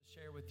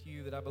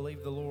you that I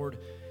believe the Lord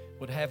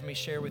would have me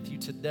share with you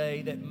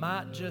today that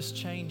might just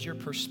change your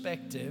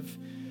perspective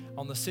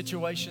on the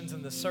situations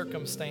and the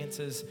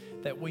circumstances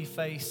that we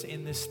face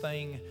in this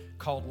thing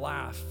called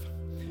life.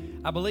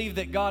 I believe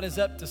that God is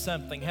up to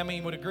something. How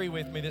many would agree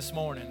with me this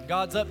morning?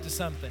 God's up to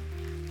something.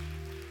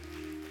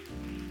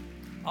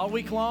 All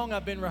week long,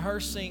 I've been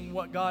rehearsing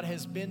what God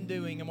has been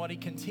doing and what He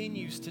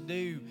continues to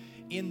do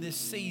in this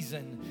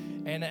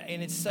season. And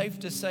it's safe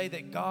to say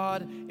that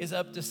God is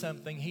up to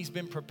something. He's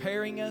been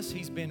preparing us.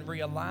 He's been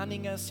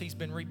realigning us. He's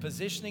been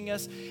repositioning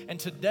us. And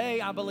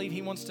today, I believe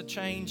He wants to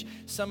change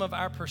some of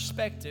our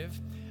perspective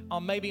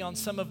on maybe on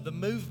some of the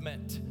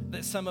movement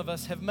that some of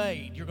us have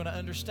made. You're going to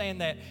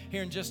understand that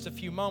here in just a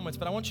few moments.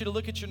 But I want you to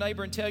look at your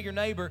neighbor and tell your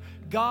neighbor,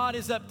 God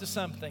is up to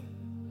something.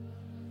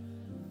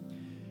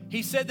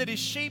 He said that His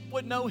sheep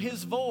would know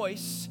His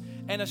voice,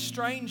 and a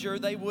stranger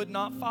they would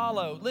not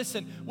follow.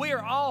 Listen, we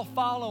are all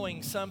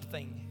following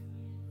something.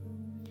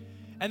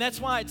 And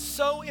that's why it's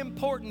so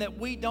important that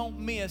we don't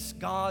miss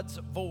God's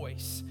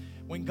voice.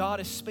 When God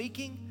is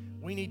speaking,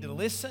 we need to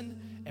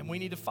listen and we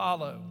need to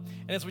follow.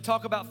 And as we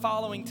talk about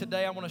following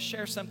today, I want to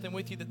share something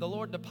with you that the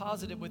Lord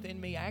deposited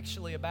within me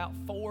actually about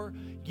 4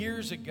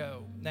 years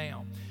ago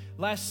now.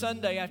 Last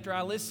Sunday, after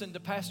I listened to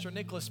Pastor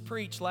Nicholas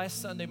preach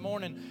last Sunday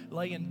morning,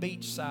 laying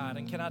beachside,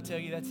 and can I tell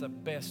you, that's the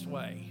best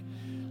way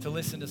to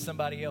listen to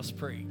somebody else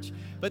preach.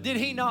 But did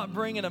he not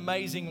bring an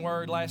amazing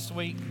word last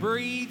week?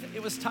 Breathe,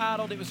 it was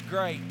titled, it was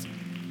great.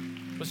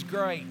 It was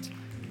great.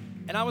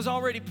 And I was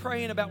already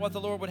praying about what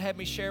the Lord would have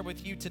me share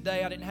with you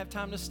today. I didn't have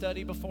time to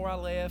study before I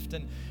left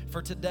and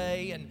for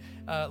today.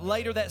 And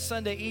later that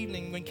Sunday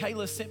evening, when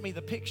Kayla sent me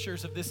the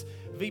pictures of this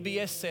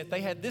VBS set,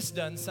 they had this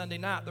done Sunday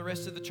night. The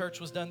rest of the church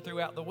was done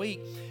throughout the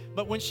week.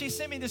 But when she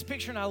sent me this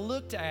picture and I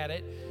looked at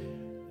it,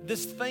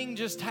 this thing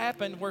just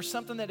happened where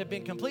something that had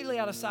been completely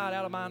out of sight,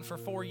 out of mind for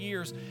 4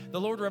 years,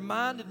 the Lord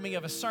reminded me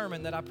of a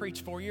sermon that I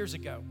preached 4 years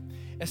ago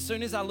as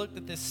soon as I looked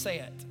at this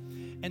set.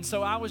 And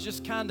so I was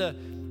just kind of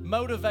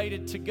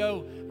motivated to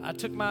go. I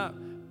took my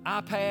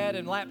iPad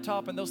and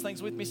laptop and those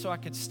things with me so I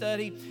could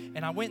study,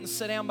 and I went and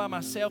sat down by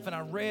myself and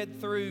I read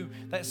through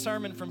that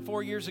sermon from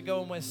 4 years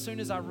ago, and as soon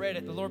as I read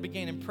it, the Lord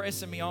began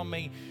impressing me on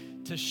me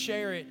to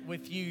share it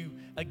with you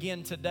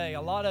again today.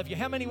 A lot of you,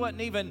 how many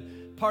wasn't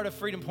even part of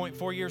Freedom Point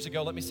 4 years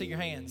ago? Let me see your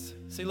hands.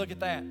 See, look at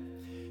that.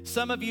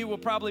 Some of you will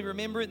probably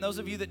remember it, and those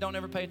of you that don't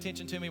ever pay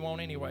attention to me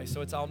won't anyway,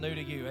 so it's all new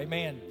to you.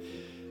 Amen.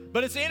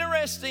 But it's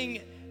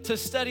interesting to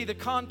study the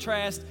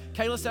contrast.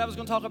 Kayla said I was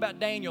going to talk about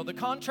Daniel, the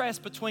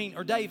contrast between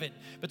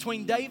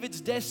David's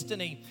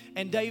destiny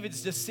and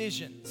David's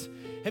decisions.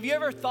 Have you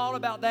ever thought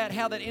about that,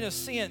 how that in a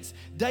sense,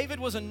 David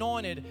was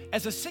anointed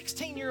as a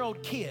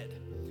 16-year-old kid.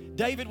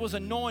 David was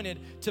anointed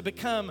to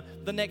become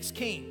the next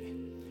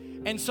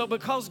king. And so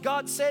because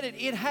God said it,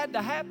 it had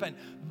to happen.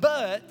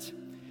 But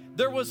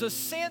there was a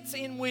sense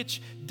in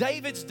which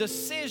David's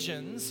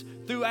decisions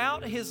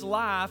throughout his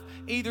life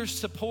either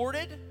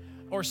supported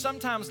or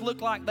sometimes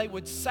looked like they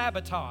would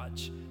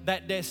sabotage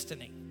that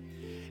destiny.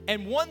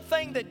 And one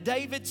thing that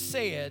David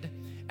said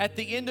at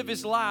the end of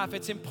his life,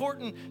 it's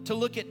important to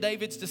look at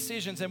David's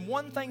decisions. And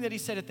one thing that he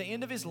said at the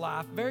end of his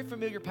life, very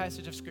familiar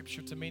passage of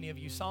Scripture to many of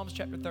you, Psalms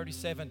chapter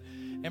 37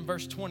 and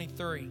verse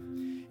 23,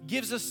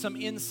 gives us some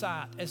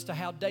insight as to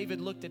how David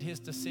looked at his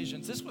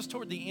decisions. This was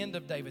toward the end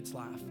of David's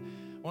life.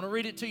 I want to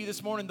read it to you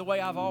this morning the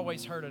way I've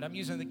always heard it. I'm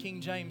using the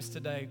King James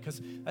today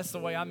because that's the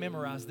way I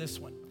memorized this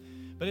one.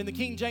 But in the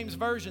King James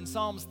Version,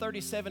 Psalms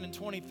 37 and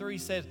 23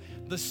 says,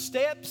 "The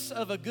steps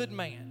of a good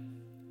man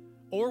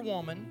or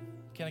woman,"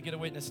 can I get a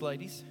witness,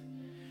 ladies?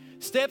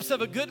 "Steps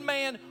of a good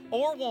man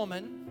or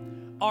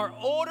woman are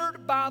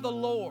ordered by the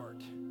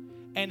Lord,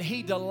 and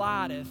He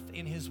delighteth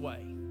in His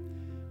way."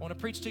 I want to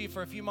preach to you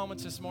for a few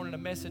moments this morning a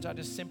message I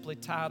just simply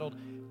titled,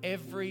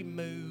 "Every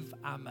Move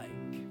I Make."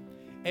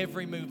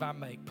 Every move I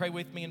make. Pray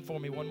with me and for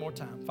me one more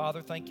time.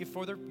 Father, thank you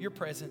for your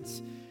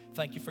presence.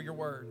 Thank you for your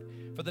word.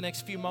 For the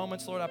next few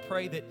moments, Lord, I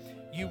pray that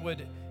you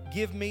would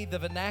give me the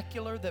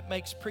vernacular that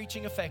makes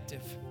preaching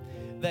effective,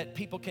 that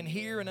people can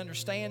hear and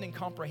understand and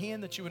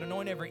comprehend, that you would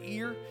anoint every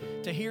ear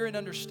to hear and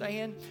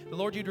understand. The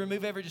Lord, you'd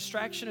remove every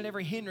distraction and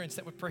every hindrance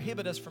that would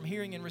prohibit us from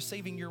hearing and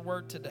receiving your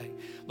word today.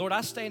 Lord,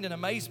 I stand in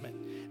amazement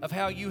of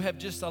how you have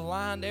just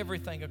aligned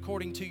everything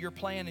according to your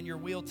plan and your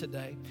will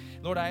today.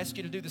 Lord, I ask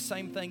you to do the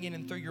same thing in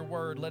and through your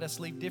word. Let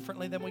us leave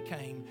differently than we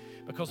came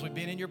because we've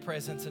been in your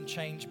presence and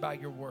changed by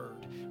your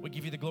word. We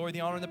give you the glory, the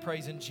honor, and the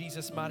praise in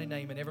Jesus' mighty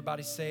name. And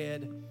everybody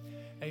said,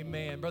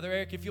 amen. Brother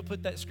Eric, if you'll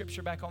put that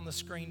scripture back on the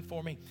screen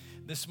for me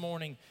this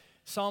morning.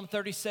 Psalm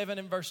 37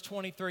 and verse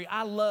 23.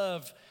 I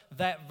love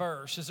that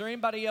verse. Is there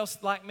anybody else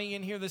like me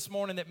in here this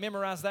morning that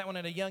memorized that one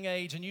at a young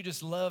age and you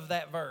just love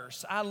that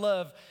verse? I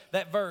love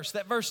that verse.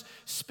 That verse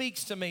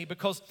speaks to me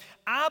because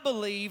I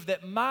believe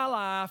that my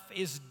life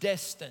is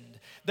destined,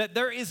 that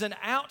there is an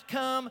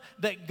outcome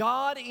that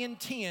God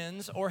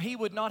intends or He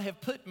would not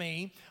have put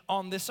me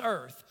on this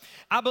earth.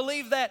 I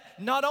believe that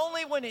not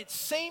only when it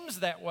seems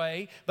that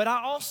way, but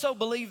I also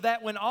believe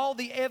that when all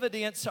the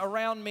evidence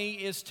around me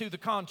is to the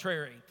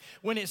contrary.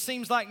 When it seems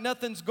seems like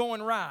nothing's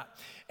going right.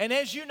 And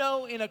as you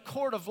know, in a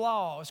court of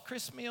law, is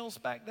Chris Mills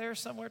back there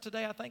somewhere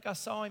today? I think I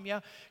saw him,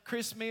 yeah.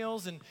 Chris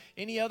Mills and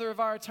any other of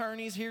our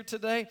attorneys here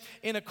today.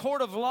 In a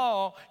court of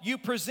law, you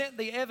present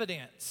the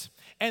evidence,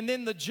 and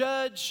then the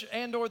judge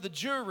and or the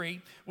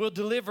jury will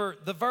deliver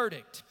the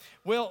verdict.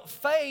 Well,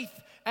 faith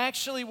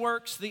actually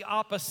works the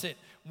opposite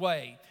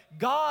way.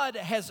 God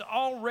has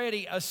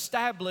already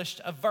established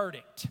a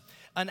verdict,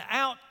 an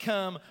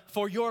outcome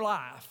for your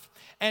life.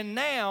 And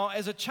now,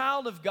 as a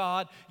child of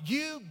God,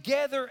 you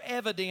gather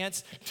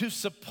evidence to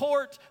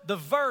support the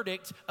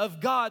verdict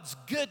of God's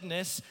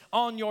goodness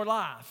on your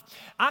life.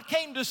 I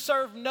came to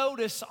serve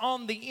notice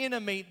on the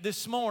enemy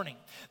this morning.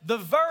 The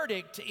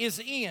verdict is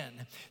in.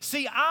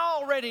 See, I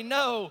already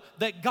know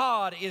that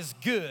God is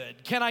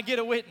good. Can I get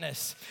a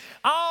witness?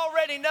 I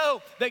already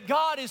know that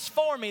God is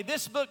for me.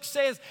 This book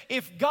says,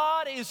 if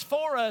God is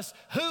for us,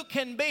 who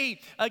can be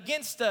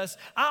against us?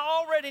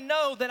 I already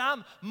know that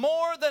I'm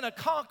more than a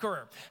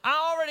conqueror.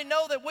 I already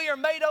know that we are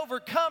made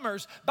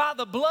overcomers by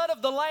the blood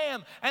of the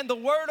Lamb and the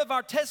word of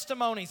our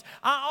testimonies.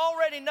 I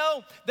already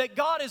know that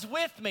God is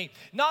with me.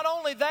 Not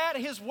only that,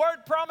 His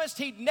word promised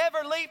He'd never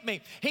leave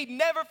me. He'd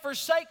never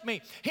forsake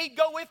me. He'd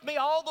go with me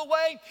all the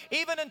way,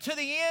 even unto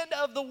the end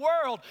of the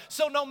world.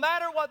 So no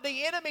matter what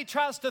the enemy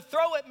tries to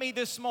throw at me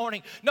this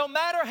morning, no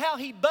matter how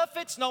he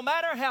buffets, no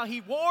matter how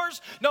he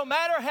wars, no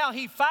matter how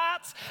he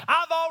fights,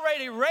 I've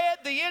already read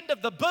the end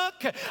of the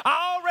book.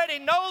 I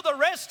already know the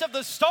rest of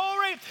the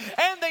story,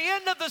 and the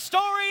end of the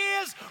story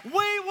is we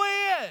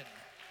win.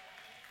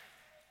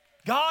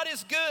 God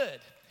is good.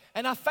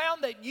 And I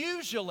found that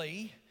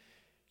usually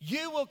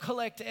you will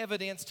collect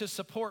evidence to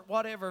support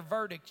whatever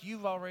verdict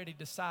you've already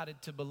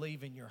decided to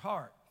believe in your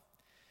heart.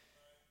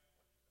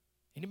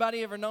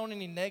 Anybody ever known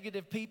any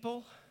negative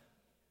people?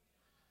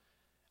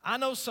 I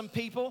know some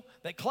people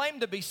that claim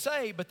to be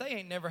saved, but they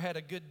ain't never had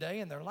a good day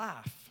in their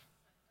life.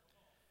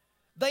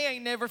 They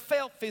ain't never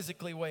felt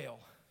physically well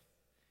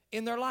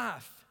in their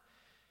life.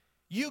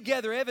 You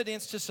gather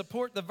evidence to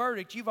support the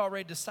verdict you've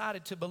already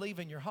decided to believe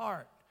in your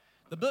heart.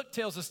 The book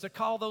tells us to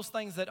call those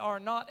things that are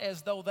not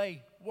as though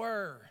they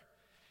were.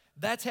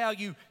 That's how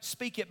you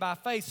speak it by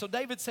faith. So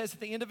David says at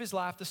the end of his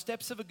life, the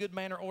steps of a good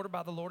man are ordered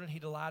by the Lord, and he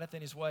delighteth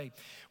in his way.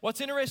 What's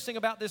interesting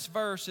about this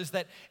verse is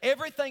that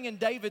everything in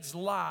David's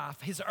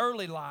life, his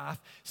early life,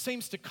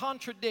 seems to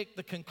contradict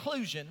the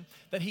conclusion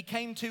that he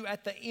came to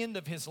at the end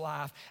of his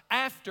life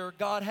after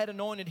God had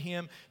anointed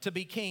him to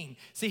be king.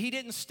 See, he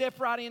didn't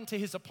step right into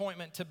his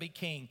appointment to be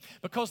king,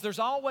 because there's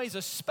always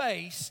a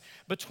space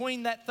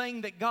between that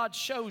thing that God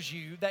shows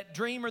you, that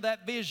dream or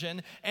that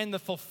vision, and the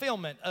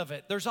fulfillment of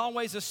it. There's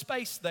always a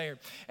space there.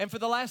 And for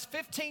the last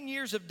 15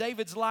 years of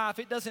David's life,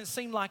 it doesn't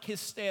seem like his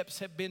steps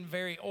have been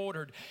very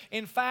ordered.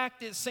 In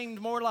fact, it seemed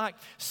more like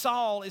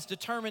Saul is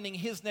determining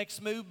his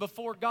next move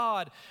before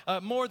God,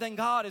 more than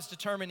God is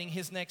determining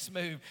his next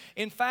move.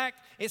 In fact,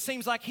 it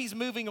seems like he's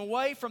moving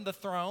away from the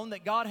throne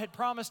that God had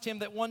promised him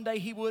that one day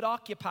he would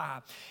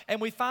occupy.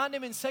 And we find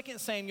him in 2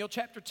 Samuel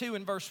chapter 2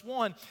 and verse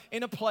 1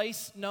 in a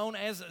place known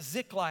as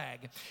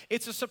Ziklag.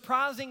 It's a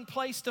surprising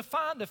place to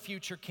find a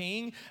future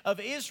king of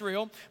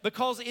Israel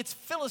because it's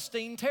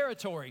Philistine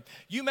territory.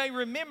 You may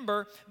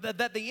remember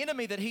that the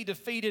enemy that he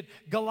defeated,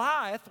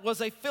 Goliath,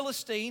 was a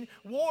Philistine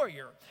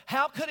warrior.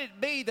 How could it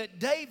be that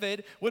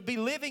David would be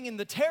living in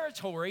the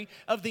territory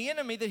of the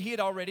enemy that he had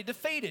already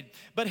defeated?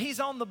 But he's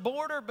on the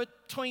border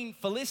between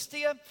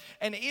Philistia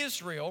and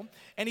Israel,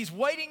 and he's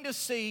waiting to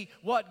see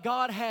what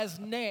God has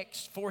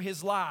next for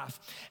his life.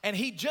 And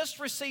he just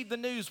received the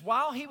news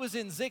while he was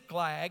in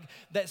Ziklag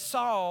that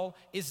Saul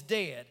is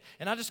dead.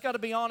 And I just got to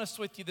be honest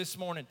with you this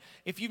morning.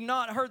 If you've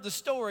not heard the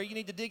story, you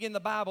need to dig in the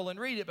Bible and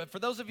read it. But for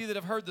those of you that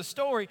have heard the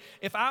story,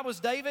 if I was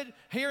David,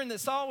 hearing that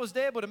Saul was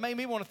dead would have made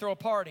me want to throw a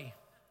party.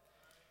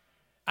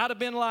 I'd have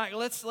been like,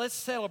 let's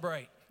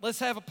celebrate. Let's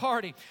have a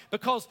party.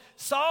 Because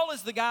Saul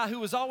is the guy who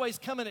was always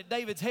coming at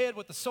David's head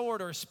with a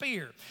sword or a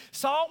spear.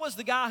 Saul was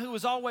the guy who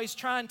was always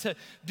trying to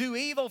do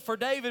evil for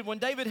David when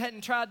David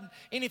hadn't tried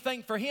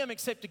anything for him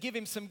except to give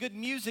him some good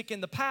music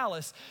in the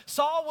palace.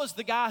 Saul was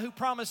the guy who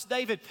promised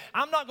David,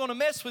 I'm not going to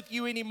mess with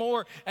you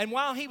anymore. And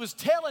while he was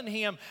telling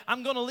him,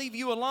 I'm going to leave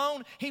you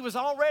alone, he was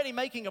already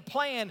making a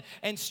plan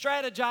and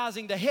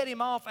strategizing to head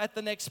him off at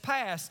the next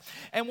pass.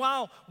 And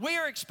while we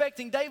are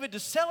expecting David to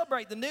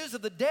celebrate the news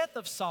of the death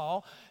of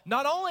Saul,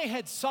 not only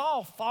had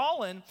Saul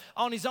fallen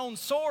on his own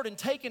sword and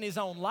taken his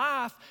own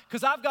life,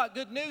 because I've got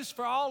good news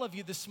for all of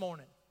you this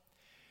morning.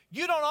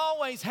 You don't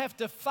always have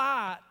to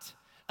fight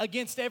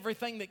against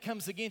everything that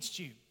comes against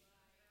you.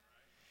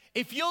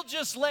 If you'll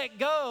just let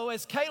go,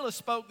 as Kayla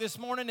spoke this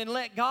morning, and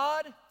let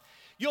God,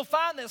 you'll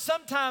find that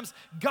sometimes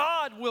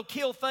God will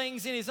kill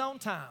things in His own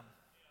time.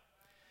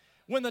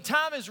 When the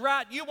time is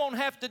right, you won't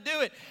have to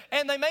do it.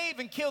 And they may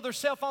even kill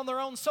themselves on their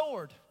own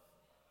sword.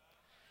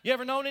 You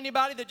ever known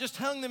anybody that just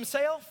hung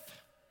themselves?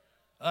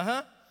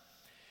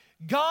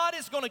 God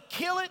is going to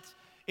kill it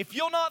if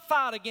you'll not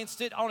fight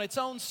against it on its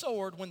own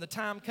sword when the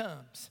time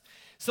comes.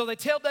 So they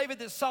tell David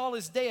that Saul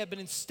is dead, but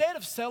instead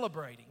of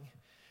celebrating,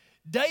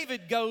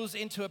 David goes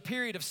into a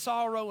period of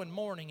sorrow and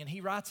mourning, and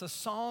he writes a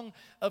song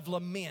of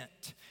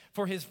lament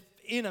for his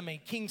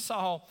enemy, King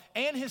Saul,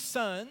 and his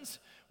sons,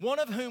 one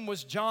of whom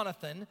was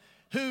Jonathan,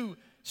 who,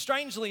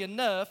 strangely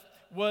enough,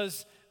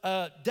 was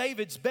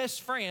David's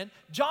best friend.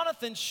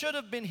 Jonathan should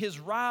have been his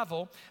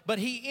rival, but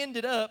he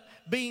ended up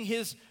being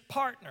his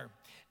partner.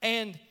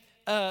 And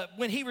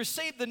when he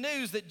received the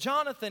news that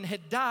Jonathan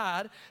had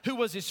died, who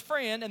was his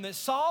friend, and that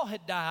Saul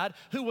had died,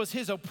 who was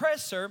his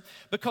oppressor,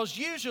 because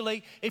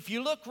usually if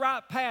you look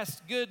right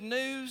past good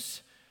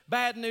news,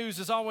 bad news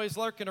is always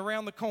lurking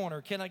around the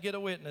corner. Can I get a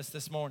witness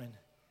this morning?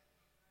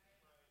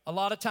 A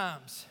lot of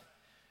times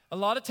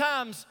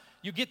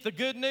you get the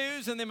good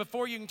news, and then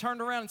before you can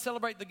turn around and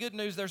celebrate the good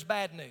news, there's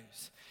bad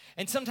news.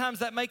 And sometimes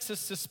that makes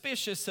us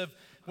suspicious of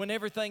when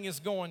everything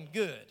is going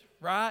good,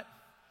 right?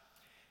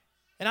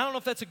 And I don't know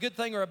if that's a good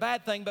thing or a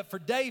bad thing, but for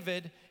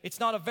David, it's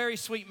not a very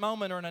sweet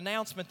moment or an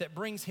announcement that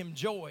brings him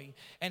joy.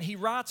 And he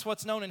writes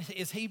what's known in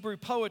his Hebrew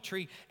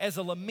poetry as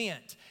a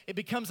lament. It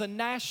becomes a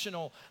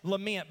national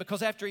lament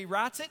because after he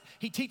writes it,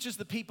 he teaches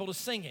the people to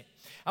sing it.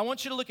 I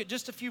want you to look at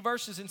just a few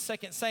verses in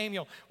 2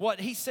 Samuel, what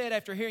he said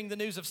after hearing the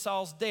news of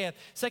Saul's death.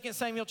 2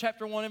 Samuel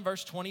chapter 1 and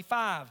verse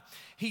 25.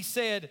 He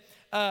said,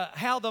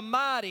 how the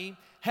mighty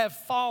have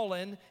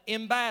fallen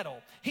in battle.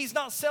 He's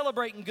not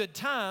celebrating good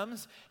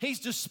times.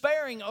 He's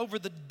despairing over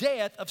the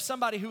death of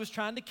somebody who was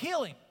trying to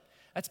kill him.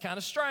 That's kind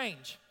of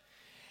strange.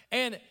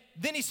 And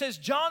then he says,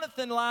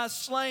 Jonathan lies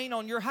slain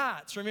on your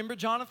heights. Remember,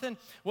 Jonathan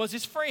was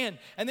his friend.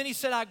 And then he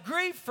said, I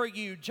grieve for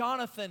you,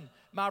 Jonathan,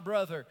 my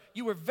brother.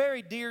 You were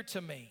very dear to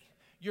me.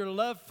 Your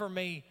love for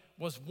me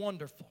was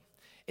wonderful.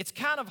 It's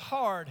kind of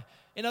hard.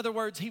 In other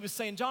words, he was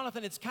saying,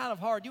 Jonathan, it's kind of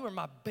hard. You were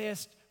my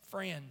best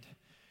friend.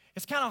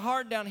 It's kind of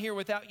hard down here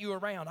without you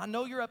around. I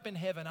know you're up in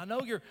heaven. I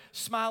know you're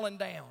smiling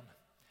down,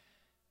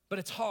 but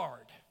it's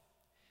hard.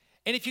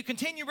 And if you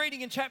continue reading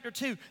in chapter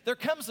 2, there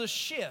comes a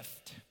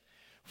shift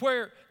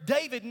where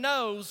David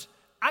knows,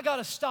 I got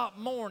to stop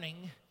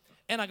mourning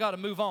and I got to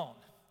move on.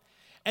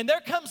 And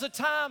there comes a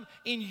time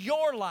in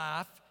your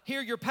life,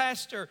 hear your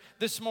pastor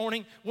this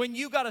morning, when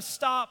you got to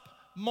stop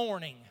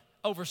mourning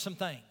over some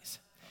things.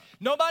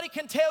 Nobody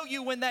can tell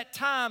you when that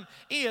time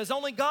is.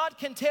 Only God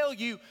can tell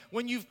you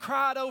when you've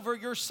cried over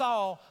your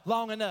Saul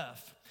long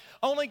enough.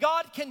 Only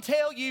God can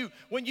tell you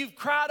when you've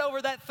cried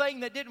over that thing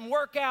that didn't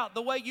work out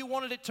the way you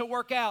wanted it to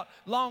work out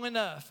long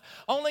enough.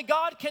 Only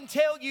God can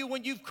tell you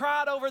when you've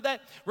cried over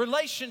that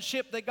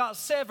relationship that got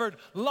severed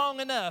long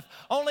enough.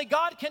 Only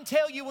God can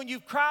tell you when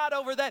you've cried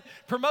over that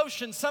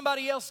promotion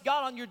somebody else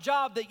got on your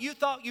job that you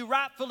thought you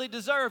rightfully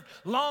deserved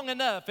long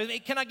enough.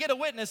 Can I get a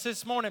witness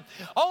this morning?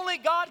 Only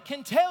God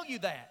can tell you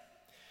that.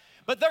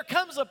 But there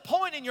comes a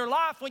point in your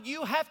life when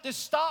you have to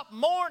stop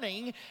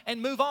mourning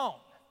and move on.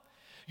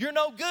 You're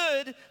no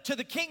good to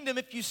the kingdom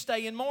if you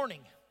stay in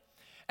mourning.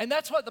 And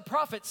that's what the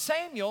prophet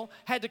Samuel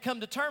had to come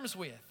to terms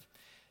with.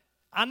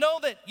 I know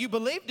that you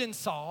believed in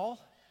Saul,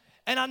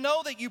 and I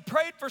know that you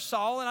prayed for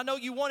Saul, and I know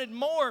you wanted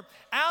more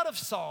out of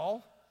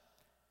Saul,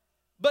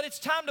 but it's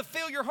time to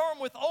fill your horn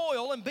with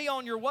oil and be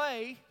on your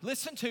way.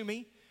 Listen to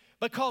me,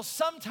 because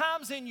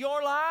sometimes in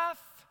your life,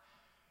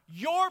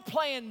 your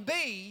plan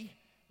B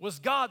was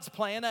God's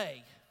plan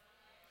A.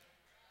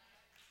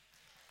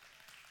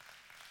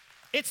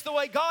 It's the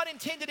way God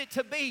intended it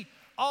to be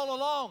all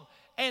along.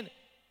 And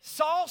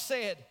Samuel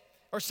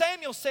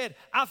said,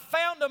 I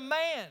found a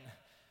man.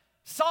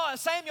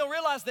 Samuel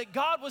realized that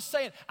God was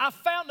saying, I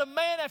found a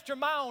man after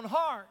my own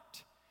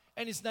heart.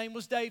 And his name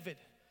was David.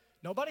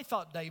 Nobody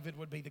thought David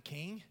would be the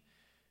king.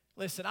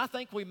 Listen, I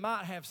think we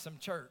might have some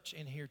church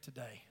in here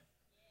today.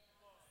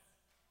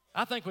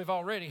 I think we've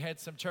already had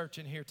some church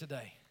in here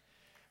today.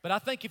 But I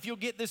think if you'll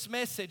get this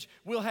message,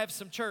 we'll have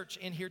some church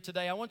in here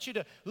today. I want you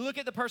to look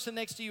at the person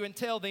next to you and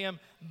tell them,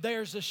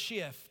 there's a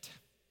shift.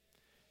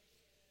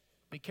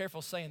 Be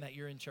careful saying that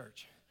you're in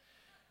church.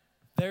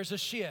 There's a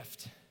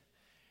shift.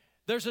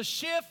 There's a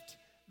shift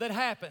that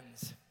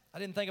happens. I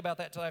didn't think about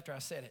that till after I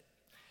said it.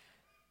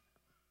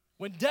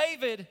 When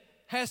David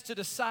has to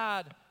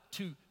decide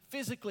to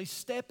physically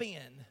step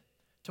in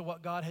to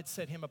what God had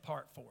set him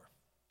apart for.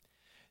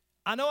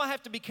 I know I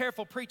have to be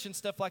careful preaching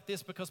stuff like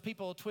this because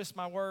people will twist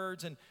my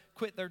words and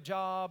quit their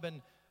job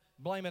and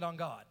blame it on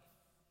God.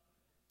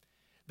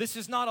 This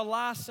is not a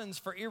license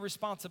for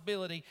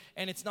irresponsibility,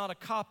 and it's not a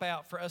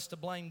cop-out for us to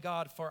blame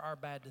God for our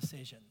bad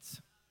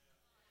decisions.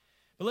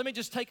 But let me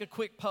just take a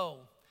quick poll.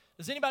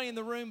 Does anybody in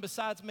the room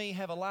besides me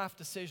have a life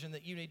decision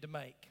that you need to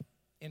make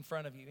in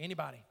front of you?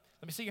 Anybody?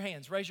 Let me see your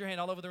hands. Raise your hand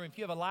all over the room. If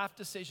you have a life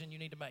decision you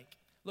need to make,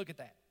 look at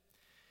that.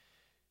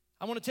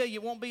 I want to tell you,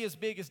 it won't be as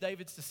big as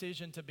David's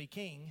decision to be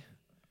king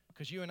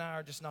because you and I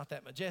are just not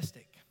that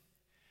majestic.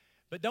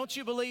 But don't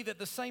you believe that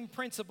the same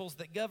principles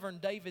that govern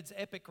David's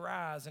epic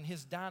rise and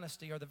his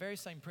dynasty are the very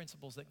same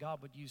principles that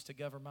God would use to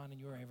govern mine and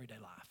your everyday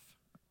life?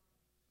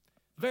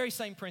 Very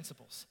same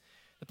principles.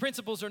 The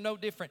principles are no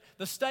different.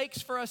 The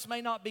stakes for us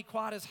may not be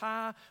quite as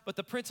high, but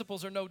the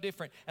principles are no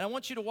different. And I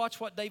want you to watch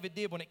what David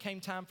did when it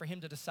came time for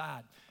him to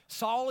decide.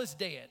 Saul is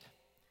dead.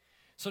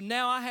 So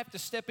now I have to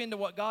step into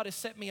what God has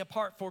set me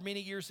apart for many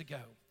years ago.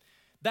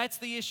 That's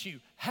the issue.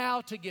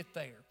 How to get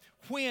there,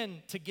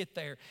 when to get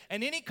there.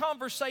 And any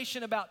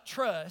conversation about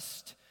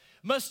trust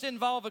must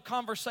involve a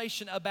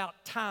conversation about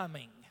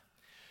timing.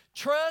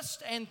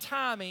 Trust and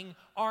timing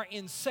are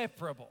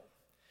inseparable.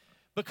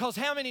 Because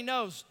how many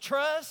knows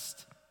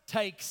trust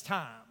takes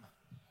time?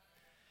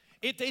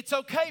 It's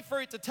okay for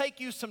it to take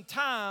you some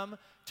time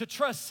to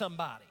trust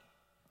somebody.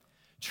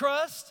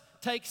 Trust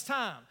takes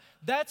time.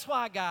 That's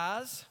why,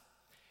 guys,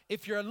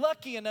 if you're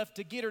lucky enough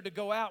to get her to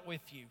go out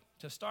with you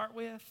to start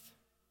with,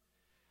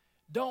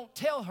 don't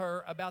tell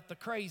her about the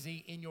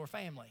crazy in your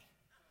family.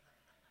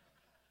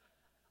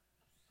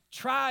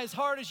 Try as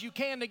hard as you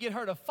can to get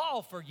her to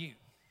fall for you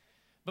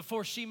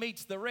before she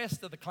meets the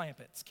rest of the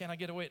Clampetts. Can I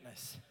get a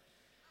witness?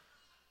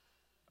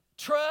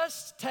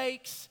 Trust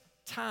takes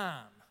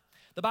time.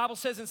 The Bible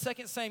says in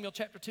 2 Samuel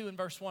chapter 2 and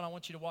verse 1, I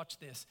want you to watch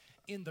this.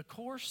 In the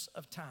course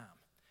of time.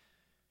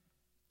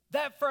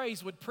 That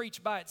phrase would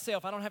preach by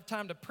itself. I don't have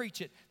time to preach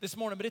it this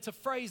morning, but it's a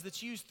phrase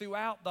that's used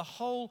throughout the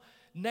whole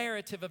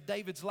narrative of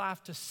David's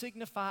life to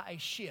signify a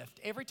shift.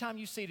 Every time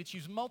you see it, it's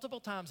used multiple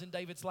times in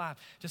David's life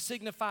to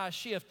signify a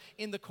shift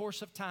in the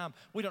course of time.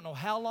 We don't know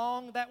how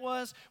long that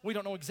was. We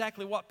don't know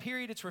exactly what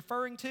period it's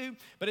referring to,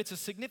 but it's a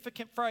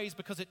significant phrase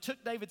because it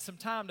took David some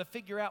time to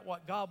figure out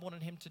what God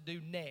wanted him to do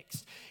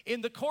next.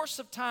 In the course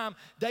of time,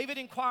 David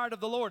inquired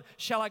of the Lord,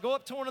 "Shall I go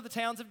up to one of the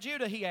towns of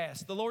Judah?" he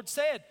asked. The Lord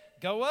said,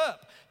 "Go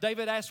up."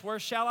 David asked, "Where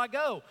shall I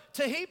go?"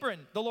 "To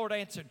Hebron," the Lord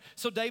answered.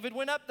 So David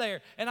went up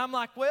there. And I'm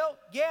like, well,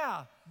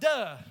 yeah,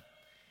 duh.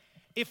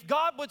 If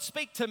God would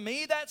speak to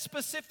me that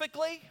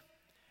specifically,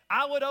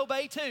 I would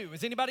obey too.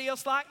 Is anybody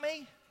else like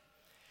me?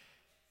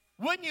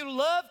 Wouldn't you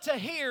love to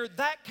hear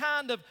that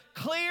kind of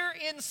clear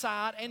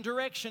insight and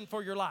direction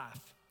for your life?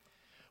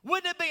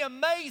 Wouldn't it be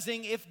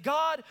amazing if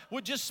God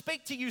would just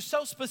speak to you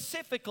so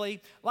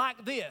specifically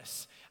like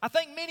this? I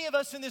think many of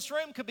us in this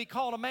room could be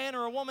called a man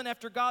or a woman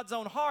after God's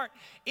own heart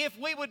if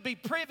we would be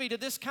privy to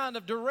this kind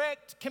of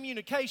direct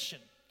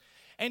communication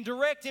and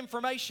direct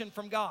information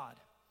from God.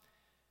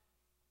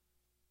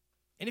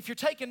 And if you're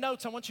taking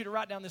notes, I want you to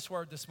write down this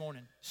word this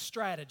morning,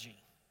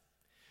 strategy.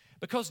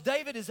 Because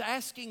David is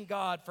asking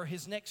God for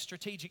his next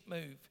strategic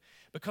move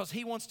because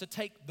he wants to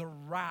take the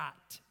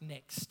right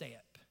next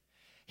step.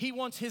 He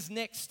wants his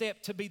next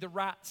step to be the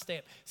right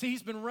step. See,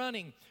 he's been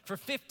running for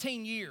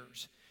 15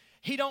 years.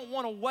 He don't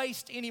want to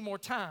waste any more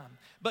time.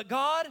 But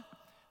God,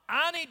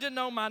 I need to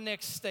know my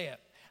next step.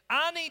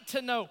 I need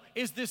to know,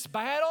 is this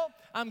battle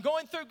I'm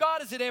going through,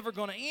 God, is it ever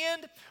going to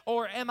end?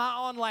 Or am I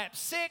on lap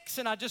 6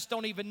 and I just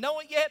don't even know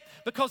it yet?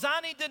 Because I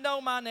need to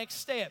know my next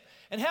step.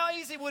 And how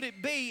easy would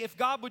it be if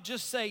God would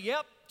just say,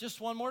 yep,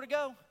 just one more to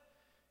go.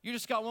 You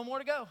just got one more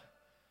to go.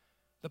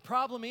 The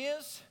problem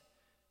is,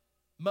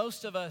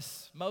 most of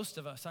us,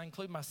 I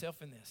include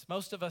myself in this,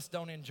 most of us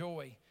don't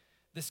enjoy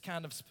this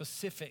kind of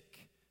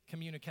specific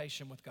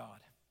communication with God.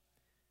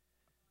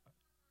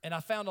 And I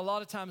found a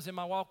lot of times in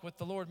my walk with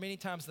the Lord, many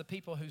times the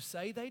people who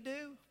say they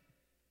do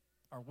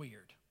are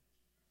weird.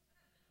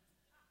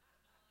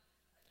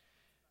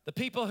 The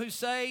people who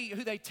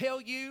they tell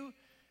you,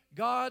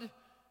 God,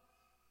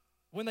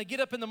 when they get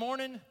up in the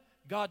morning,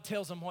 God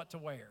tells them what to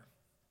wear.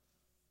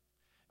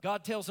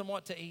 God tells them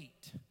what to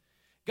eat.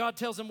 God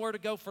tells them where to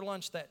go for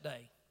lunch that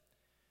day.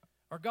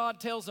 Or God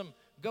tells them,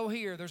 go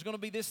here, there's going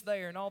to be this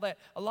there and all that.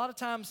 A lot of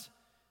times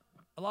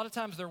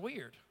they're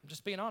weird. I'm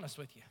just being honest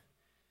with you.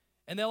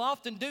 And they'll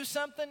often do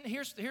something.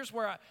 Here's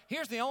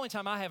the only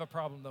time I have a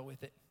problem though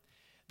with it.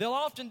 They'll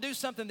often do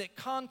something that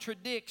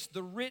contradicts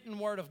the written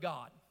word of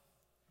God.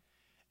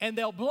 And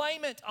they'll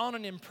blame it on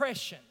an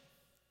impression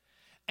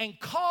and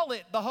call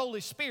it the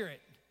Holy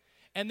Spirit.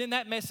 And then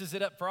that messes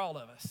it up for all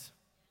of us.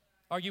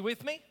 Are you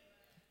with me?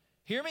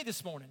 Hear me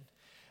this morning.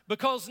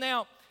 Because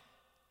now,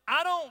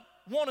 I don't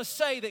want to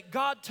say that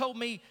God told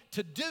me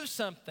to do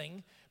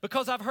something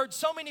because I've heard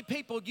so many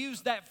people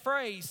use that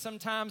phrase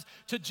sometimes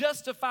to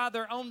justify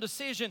their own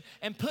decision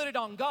and put it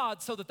on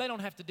God so that they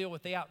don't have to deal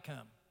with the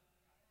outcome.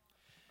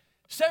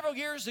 Several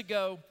years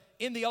ago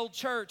in the old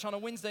church on a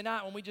Wednesday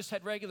night when we just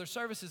had regular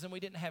services and we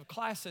didn't have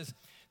classes,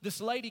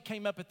 this lady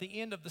came up at the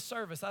end of the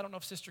service. I don't know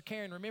if Sister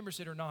Karen remembers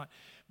it or not,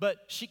 but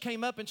she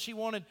came up and she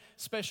wanted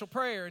special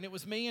prayer, and it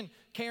was me and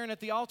Karen at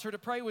the altar to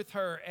pray with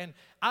her. And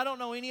I don't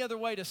know any other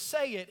way to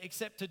say it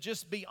except to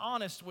just be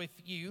honest with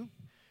you.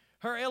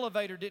 Her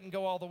elevator didn't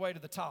go all the way to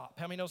the top.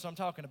 How many knows what I'm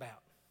talking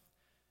about?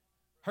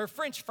 Her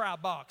French fry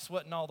box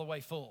wasn't all the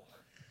way full.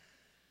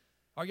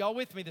 Are y'all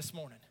with me this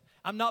morning?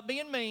 I'm not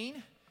being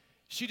mean.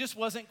 She just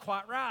wasn't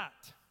quite right.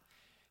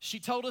 She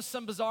told us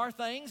some bizarre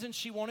things and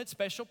she wanted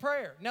special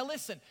prayer. Now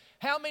listen,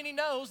 how many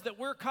knows that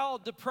we're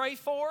called to pray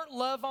for,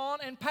 love on,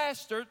 and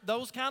pastor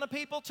those kind of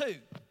people too?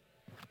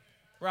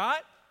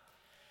 Right?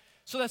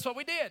 So that's what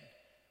we did.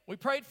 We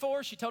prayed for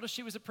her. She told us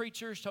she was a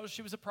preacher. She told us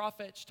she was a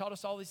prophet. She taught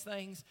us all these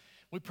things.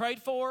 We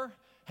prayed for her,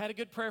 had a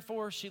good prayer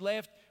for her. She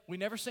left. We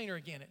never seen her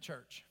again at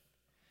church.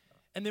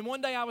 And then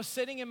one day I was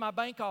sitting in my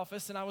bank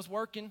office and I was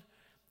working,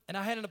 and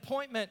I had an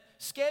appointment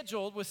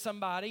scheduled with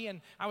somebody,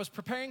 and I was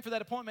preparing for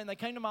that appointment, and they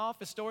came to my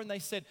office door, and they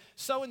said,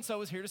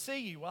 so-and-so is here to see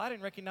you. Well, I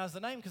didn't recognize the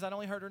name because I'd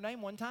only heard her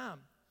name one time.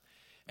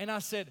 And I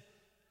said,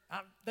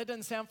 that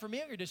doesn't sound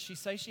familiar. Did she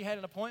say she had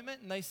an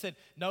appointment? And they said,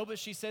 no, but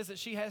she says that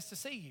she has to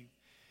see you.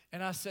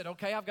 And I said,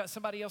 okay, I've got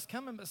somebody else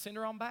coming, but send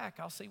her on back.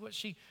 I'll see what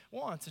she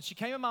wants. And she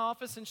came in my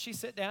office and she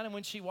sat down, and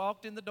when she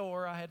walked in the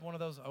door, I had one of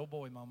those oh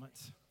boy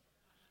moments.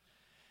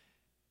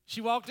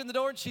 She walked in the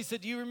door and she said,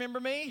 do you remember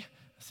me?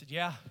 I said,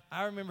 yeah,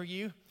 I remember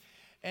you.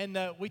 And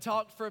we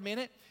talked for a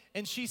minute,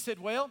 and she said,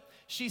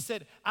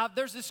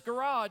 there's this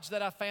garage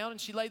that I found, and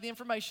she laid the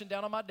information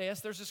down on my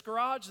desk. There's this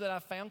garage that I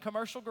found,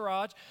 commercial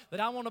garage, that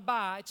I want to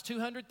buy. It's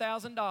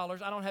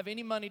 $200,000. I don't have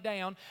any money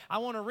down. I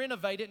want to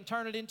renovate it and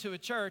turn it into a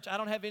church. I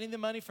don't have any of the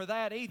money for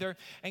that either.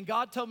 And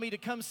God told me to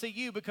come see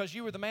you because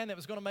you were the man that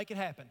was going to make it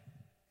happen.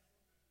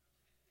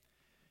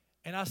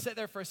 And I sat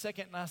there for a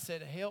second, and I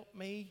said, help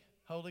me,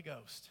 Holy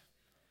Ghost.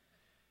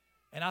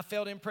 And I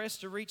felt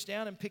impressed to reach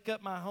down and pick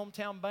up my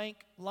hometown bank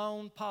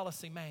loan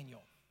policy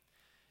manual.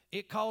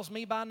 It calls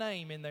me by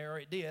name in there, or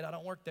it did. I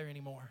don't work there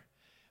anymore.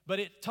 But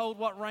it told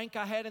what rank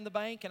I had in the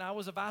bank, and I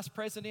was a vice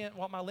president,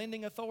 what my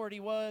lending authority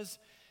was,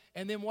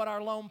 and then what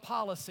our loan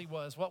policy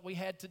was, what we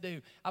had to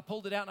do. I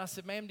pulled it out and I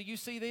said, ma'am, do you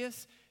see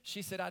this?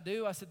 She said, I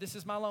do. I said, this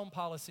is my loan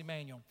policy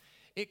manual.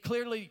 It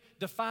clearly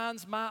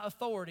defines my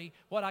authority,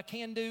 what I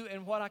can do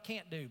and what I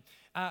can't do.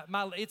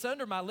 It's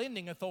under my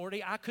lending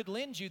authority. I could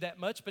lend you that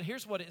much, but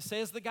here's what it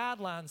says the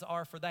guidelines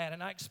are for that.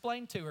 And I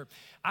explained to her,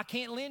 I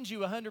can't lend you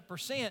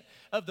 100%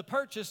 of the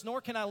purchase,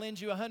 nor can I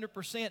lend you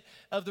 100%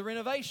 of the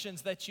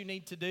renovations that you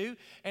need to do.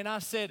 And I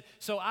said,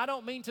 so I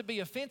don't mean to be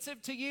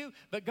offensive to you,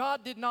 but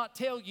God did not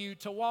tell you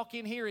to walk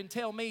in here and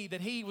tell me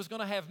that He was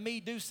going to have me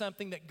do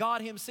something that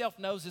God Himself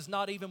knows is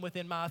not even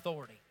within my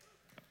authority.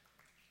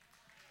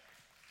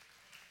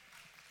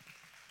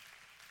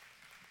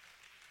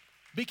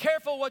 Be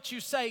careful what you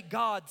say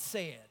God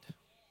said.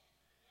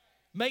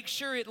 Make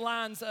sure it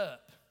lines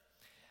up.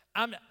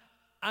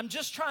 I'm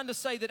just trying to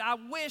say that I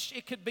wish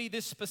it could be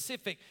this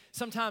specific.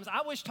 Sometimes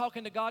I wish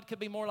talking to God could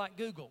be more like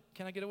Google.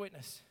 Can I get a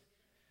witness?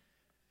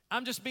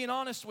 I'm just being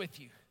honest with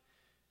you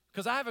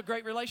because I have a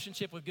great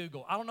relationship with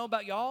Google. I don't know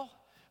about y'all,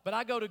 but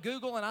I go to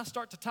Google and I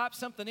start to type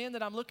something in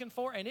that I'm looking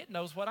for, and it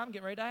knows what I'm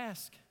getting ready to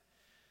ask.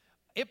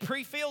 It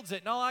pre-fields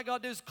it, and all I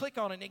got to do is click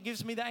on it, and it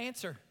gives me the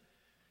answer.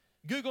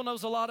 Google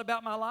knows a lot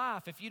about my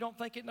life. If you don't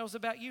think it knows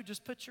about you,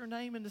 just put your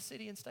name and the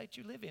city and state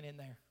you live in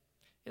there.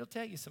 It'll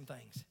tell you some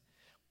things.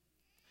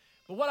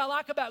 But what I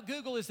like about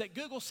Google is that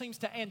Google seems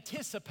to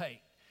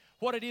anticipate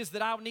what it is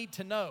that I need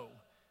to know.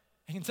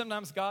 And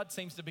sometimes God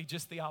seems to be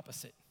just the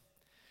opposite.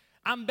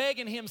 I'm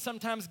begging Him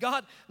sometimes,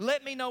 God,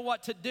 let me know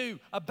what to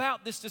do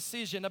about this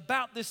decision,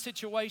 about this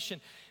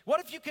situation. What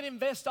if you could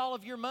invest all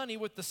of your money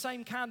with the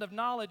same kind of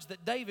knowledge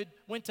that David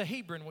went to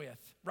Hebron with,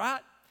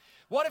 right?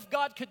 What if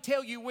God could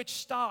tell you which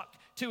stock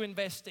to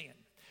invest in?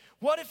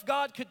 What if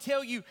God could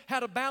tell you how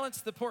to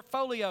balance the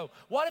portfolio?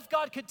 What if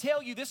God could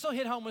tell you, this will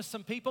hit home with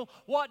some people,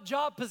 what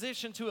job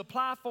position to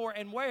apply for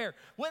and where?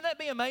 Wouldn't that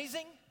be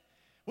amazing?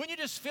 Wouldn't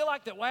you just feel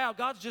like that, wow,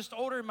 God's just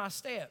ordering my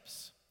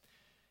steps?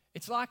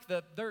 It's like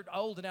they're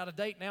old and out of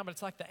date now, but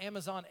it's like the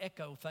Amazon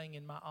Echo thing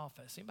in my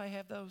office. Anybody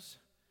have those?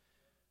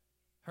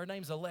 Her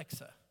name's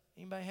Alexa.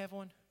 Anybody have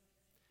one?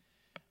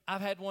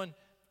 I've had one.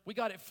 We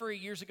got it free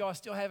years ago. I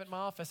still have it in my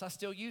office. I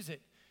still use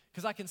it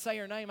because I can say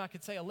her name. I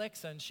could say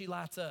Alexa, and she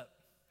lights up.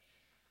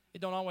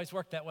 It don't always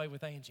work that way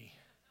with Angie.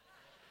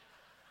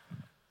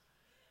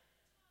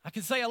 I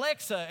can say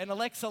Alexa, and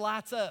Alexa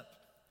lights up.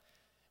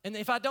 And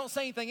if I don't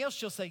say anything else,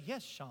 she'll say,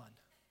 yes, Sean.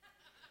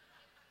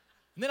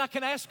 And then I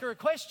can ask her a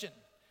question,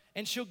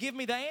 and she'll give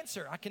me the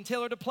answer. I can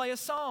tell her to play a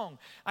song.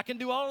 I can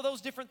do all of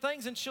those different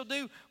things, and she'll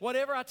do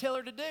whatever I tell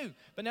her to do.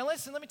 But now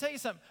listen, let me tell you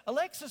something.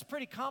 Alexa's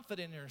pretty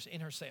confident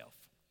in herself.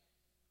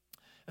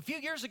 A few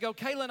years ago,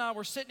 Kayla and I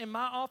were sitting in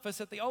my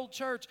office at the old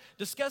church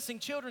discussing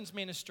children's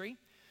ministry,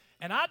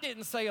 and I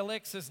didn't say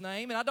Alexa's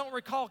name, and I don't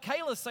recall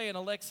Kayla saying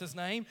Alexa's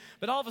name,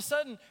 but all of a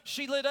sudden,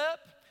 she lit up,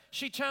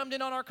 she chimed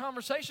in on our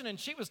conversation, and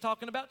she was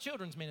talking about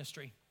children's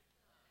ministry.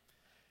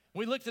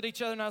 We looked at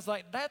each other, and I was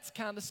like, that's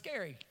kind of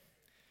scary.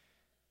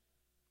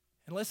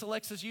 Unless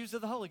Alexa's used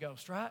of the Holy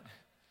Ghost, right?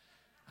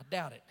 I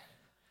doubt it.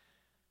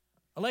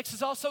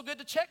 Alexa's also good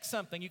to check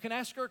something. You can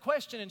ask her a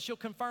question, and she'll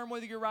confirm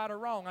whether you're right or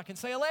wrong. I can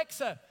say,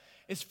 Alexa,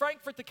 is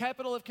Frankfort the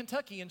capital of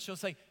Kentucky? And she'll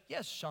say,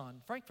 yes,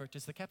 Sean, Frankfort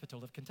is the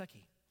capital of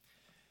Kentucky.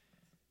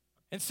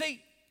 And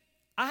see,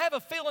 I have a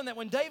feeling that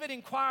when David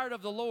inquired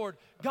of the Lord,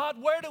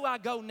 God, where do I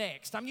go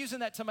next? I'm using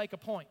that to make a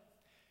point.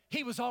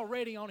 He was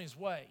already on his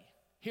way.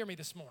 Hear me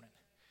this morning.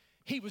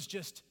 He was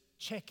just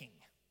checking.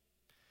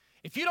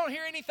 If you don't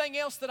hear anything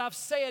else that I've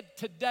said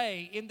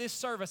today in this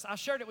service, I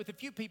shared it with a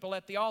few people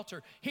at the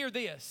altar. Hear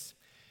this.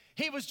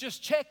 He was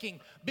just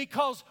checking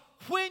because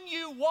when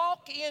you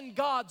walk in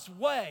God's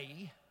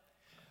way,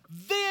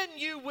 then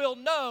you will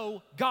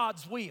know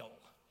God's will.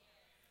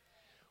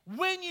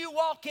 When you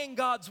walk in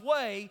God's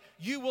way,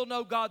 you will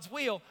know God's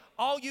will.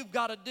 All you've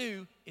got to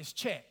do is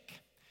check.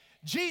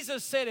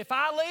 Jesus said, if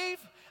I leave,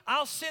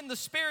 I'll send the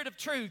Spirit of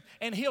truth,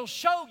 and He'll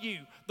show you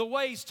the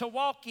ways to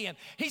walk in.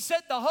 He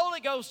said the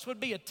Holy Ghost would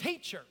be a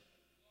teacher.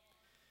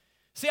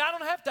 See, I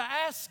don't have to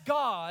ask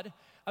God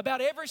about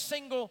every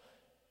single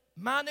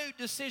minute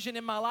decision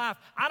in my life.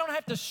 I don't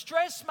have to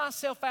stress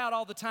myself out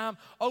all the time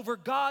over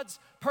God's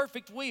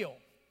perfect will.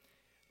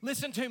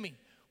 Listen to me.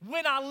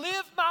 When I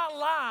live my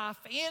life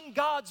in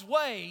God's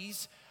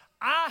ways,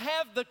 I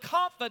have the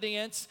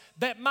confidence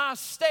that my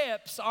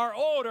steps are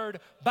ordered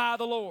by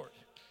the Lord.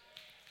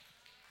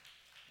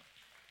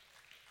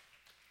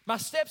 My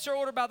steps are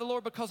ordered by the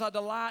Lord because I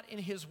delight in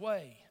His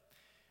way.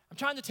 I'm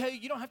trying to tell you,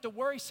 you don't have to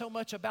worry so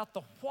much about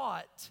the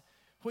what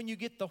when you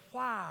get the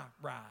why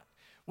right.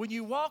 When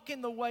you walk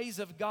in the ways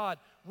of God,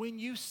 when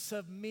you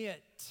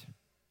submit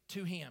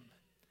to Him.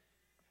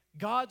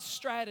 God's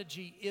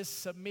strategy is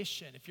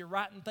submission. If you're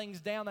writing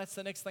things down, that's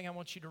the next thing I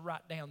want you to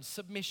write down,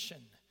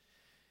 submission.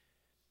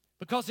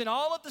 Because in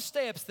all of the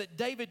steps that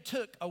David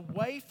took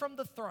away from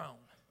the throne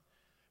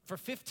for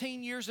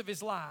 15 years of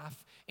his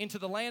life into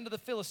the land of the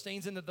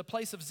Philistines, into the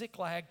place of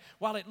Ziklag,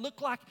 while it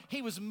looked like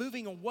he was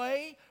moving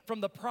away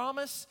from the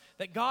promise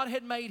that God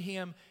had made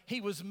him,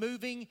 he was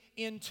moving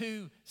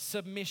into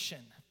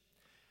submission.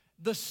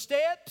 The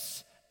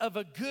steps of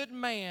a good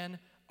man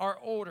are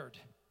ordered.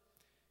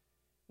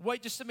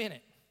 Wait just a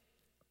minute.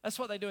 That's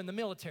what they do in the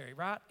military,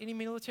 right? Any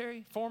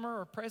military,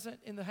 former or present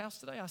in the house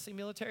today? I see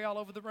military all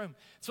over the room.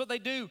 That's what they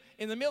do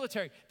in the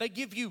military. They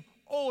give you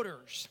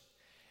orders.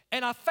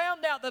 And I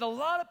found out that a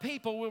lot of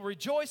people will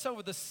rejoice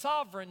over the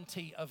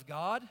sovereignty of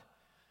God,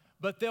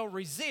 but they'll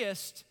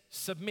resist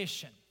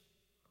submission.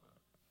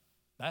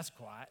 That's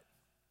quiet.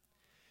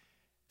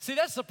 See,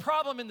 that's the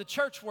problem in the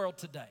church world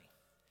today.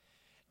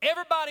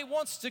 Everybody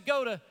wants to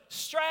go to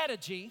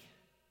strategy,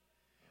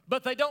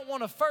 but they don't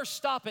want to first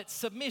stop at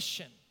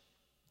submission.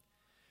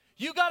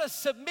 You got to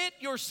submit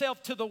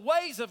yourself to the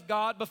ways of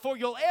God before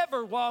you'll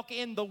ever walk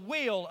in the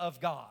will of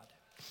God.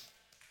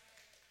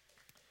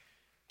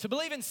 To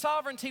believe in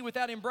sovereignty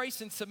without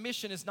embracing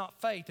submission is not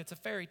faith, it's a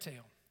fairy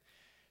tale.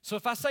 So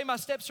if I say my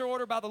steps are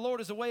ordered by the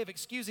Lord as a way of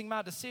excusing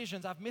my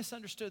decisions, I've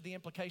misunderstood the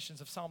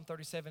implications of Psalm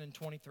 37 and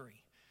 23.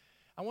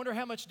 I wonder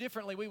how much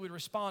differently we would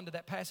respond to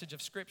that passage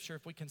of Scripture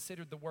if we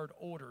considered the word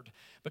ordered.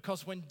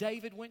 Because when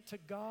David went to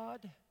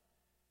God,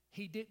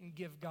 he didn't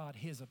give God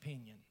his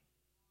opinion.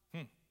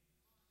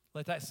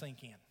 Let that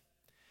sink in.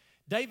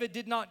 David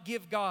did not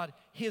give God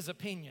his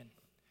opinion.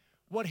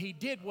 What he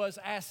did was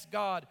ask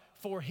God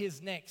for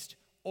his next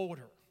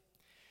order.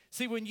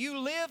 See, when you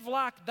live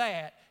like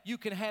that, you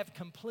can have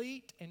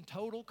complete and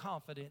total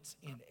confidence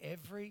in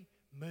every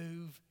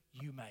move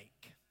you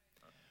make.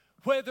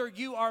 Whether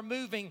you are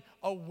moving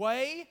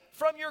away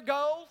from your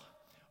goal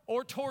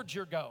or towards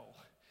your goal,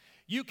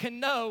 you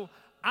can know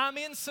I'm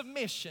in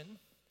submission,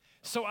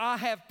 so I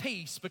have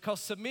peace,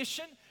 because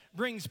submission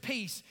brings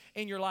peace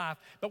in your life.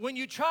 But when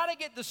you try to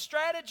get the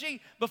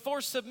strategy before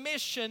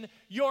submission,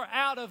 you're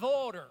out of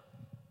order,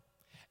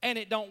 and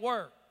it don't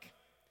work.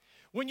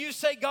 When you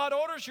say God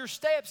orders your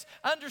steps,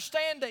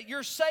 understand that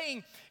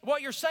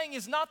what you're saying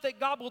is not that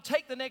God will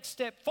take the next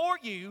step for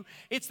you,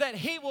 it's that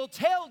He will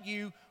tell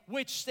you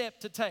which step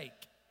to take.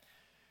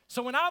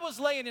 So when I was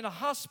laying in a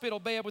hospital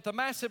bed with a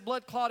massive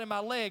blood clot in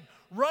my leg,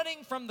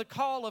 running from the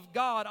call of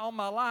God on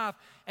my life,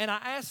 and I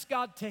asked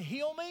God to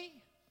heal me,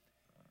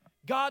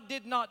 God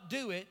did not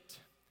do it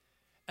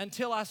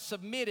until I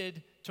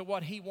submitted to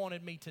what He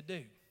wanted me to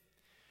do,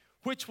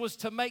 which was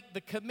to make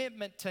the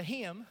commitment to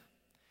Him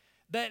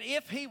that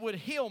if He would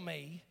heal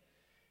me,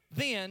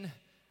 then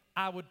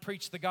I would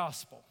preach the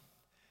gospel.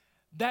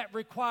 That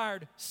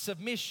required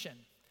submission.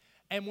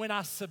 And when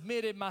I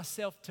submitted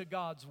myself to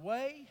God's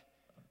way,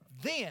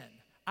 then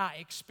I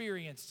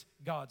experienced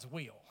God's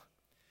will.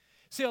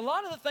 See, a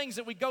lot of the things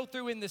that we go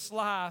through in this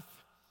life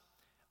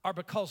are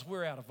because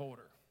we're out of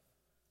order.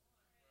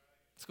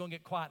 It's going to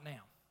get quiet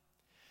now.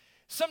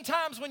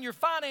 Sometimes when your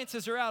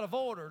finances are out of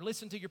order,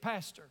 listen to your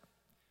pastor.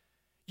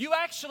 You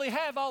actually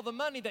have all the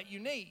money that you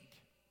need.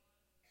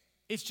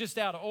 It's just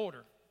out of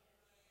order.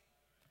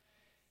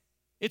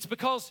 It's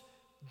because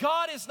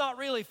God is not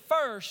really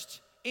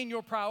first in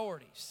your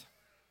priorities.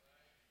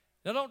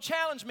 Now, don't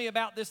challenge me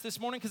about this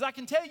morning, because I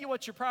can tell you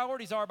what your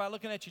priorities are by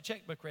looking at your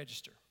checkbook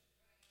register.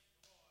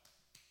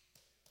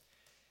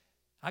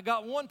 I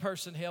got one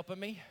person helping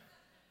me.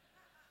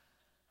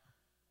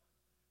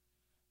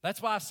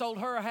 That's why I sold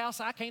her a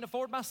house I can't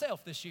afford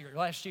myself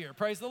last year.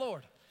 Praise the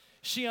Lord.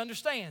 She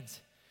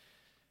understands.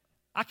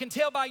 I can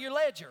tell by your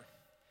ledger.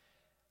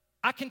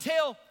 I can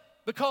tell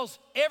because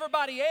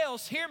everybody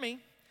else, hear me,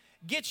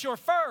 gets your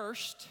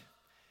first,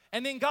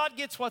 and then God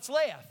gets what's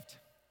left.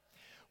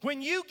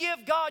 When you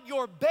give God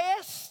your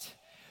best,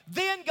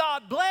 then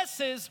God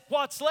blesses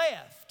what's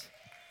left.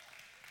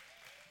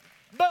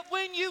 But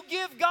when you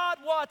give God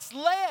what's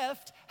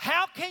left,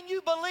 how can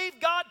you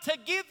believe God to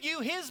give you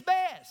His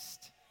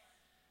best?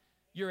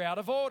 You're out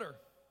of order.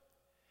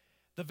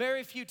 The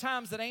very few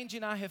times that Angie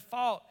and I have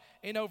fought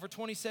in over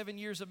 27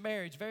 years of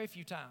marriage, very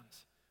few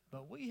times,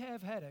 but we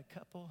have had a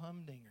couple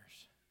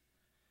humdingers.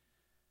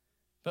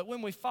 But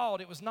when we fought,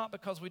 it was not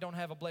because we don't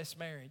have a blessed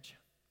marriage.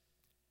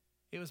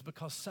 It was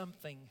because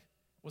something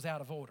was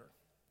out of order.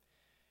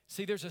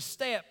 See, there's a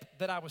step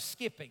that I was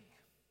skipping.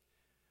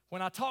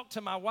 When I talk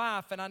to my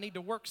wife and I need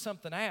to work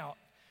something out,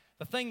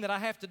 The thing that I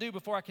have to do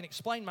before I can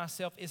explain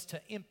myself is to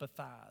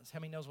empathize.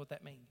 How many knows what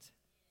that means?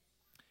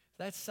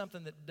 That's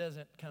something that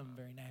doesn't come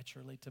very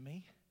naturally to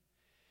me.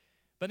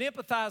 But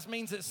empathize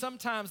means that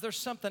sometimes there's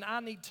something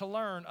I need to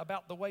learn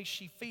about the way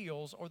she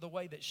feels or the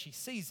way that she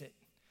sees it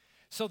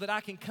so that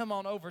I can come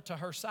on over to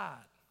her side.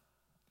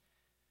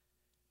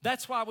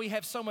 That's why we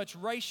have so much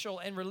racial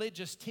and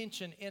religious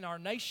tension in our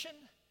nation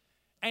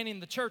and in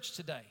the church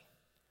today.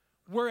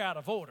 We're out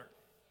of order.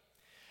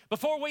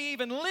 Before we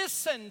even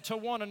listen to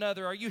one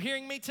another, are you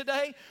hearing me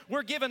today?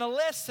 We're giving a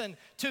lesson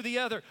to the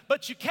other,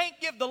 but you can't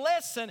give the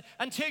lesson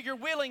until you're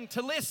willing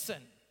to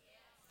listen.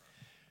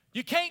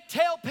 You can't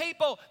tell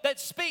people that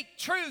speak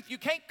truth. You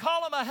can't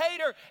call them a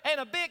hater and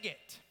a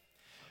bigot,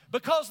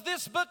 because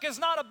this book is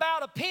not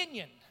about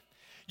opinion.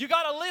 You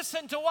got to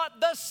listen to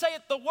what thus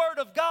saith the Word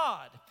of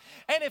God.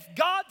 And if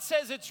God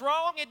says it's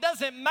wrong, it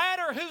doesn't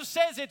matter who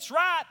says it's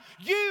right.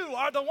 You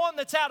are the one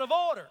that's out of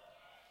order.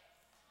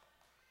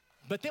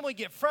 But then we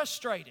get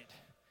frustrated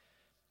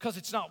because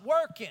it's not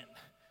working.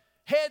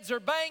 Heads are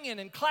banging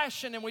and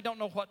clashing and we don't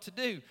know what to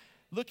do.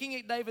 Looking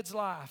at David's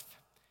life,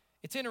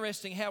 it's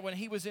interesting how when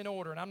he was in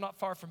order, and I'm not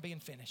far from being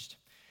finished,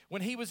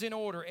 when he was in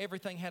order,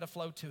 everything had a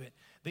flow to it.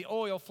 The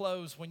oil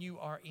flows when you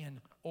are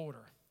in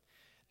order.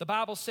 The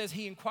Bible says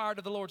he inquired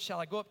of the Lord, shall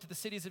I go up to the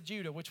cities of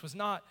Judah, which was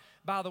not,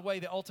 by the way,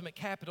 the ultimate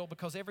capital,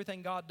 because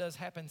everything God does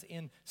happens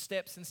in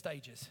steps and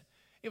stages.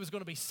 It was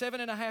going to be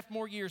 7.5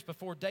 more years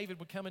before David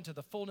would come into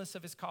the fullness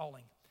of his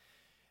calling.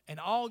 And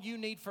all you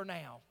need for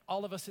now,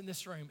 all of us in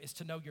this room, is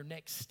to know your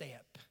next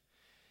step.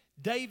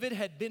 David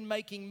had been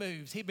making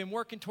moves. He'd been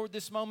working toward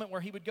this moment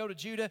where he would go to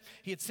Judah.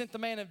 He had sent the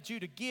man of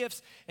Judah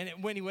gifts. And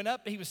when he went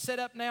up, he was set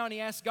up now, and he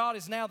asked God,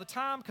 is now the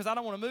time? Because I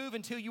don't want to move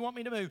until you want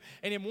me to move.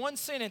 And in one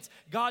sentence,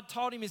 God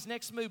taught him his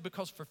next move,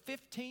 because for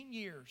 15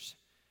 years,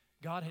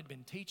 God had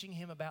been teaching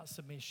him about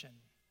submission.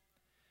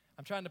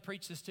 I'm trying to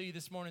preach this to you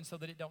this morning so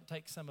that it don't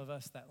take some of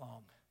us that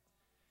long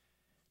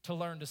to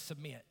learn to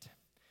submit.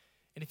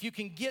 And if you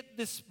can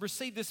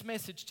receive this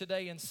message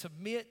today and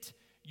submit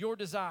your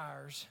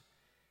desires,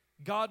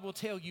 God will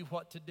tell you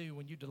what to do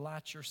when you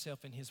delight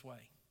yourself in His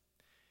way.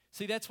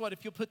 See, that's what,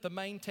 if you'll put the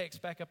main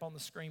text back up on the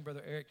screen,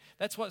 Brother Eric,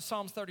 that's what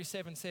Psalms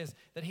 37 says,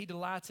 that He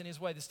delights in His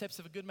way. The steps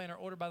of a good man are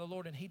ordered by the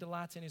Lord, and He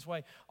delights in His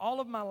way. All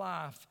of my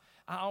life,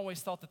 I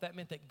always thought that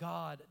meant that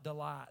God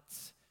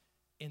delights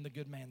in the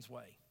good man's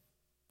way.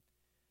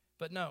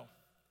 But no.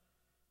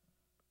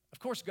 Of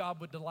course, God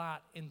would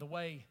delight in the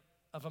way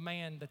of a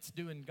man that's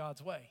doing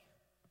God's way.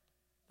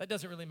 That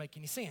doesn't really make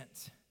any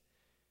sense.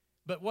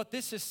 But what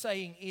this is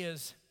saying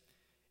is,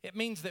 it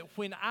means that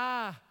when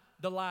I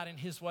delight in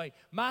His way,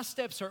 my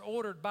steps are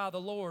ordered by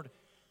the Lord,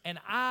 and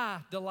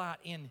I delight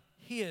in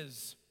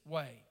His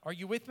way. Are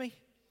you with me?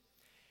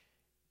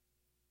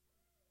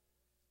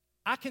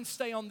 I can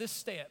stay on this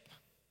step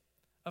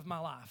of my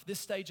life, this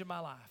stage of my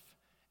life,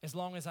 as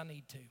long as I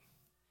need to.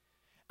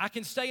 I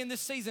can stay in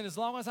this season as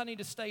long as I need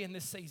to stay in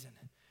this season.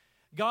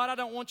 God, I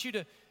don't want you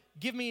to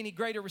give me any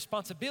greater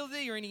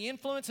responsibility or any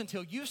influence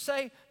until you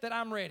say that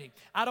I'm ready.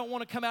 I don't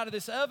want to come out of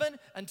this oven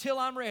until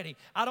I'm ready.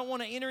 I don't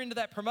want to enter into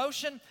that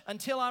promotion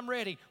until I'm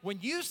ready. When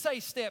you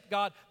say step,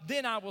 God,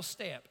 then I will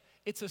step.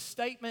 It's a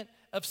statement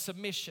of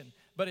submission,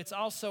 but it's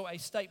also a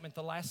statement,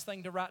 the last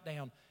thing to write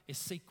down is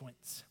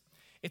sequence.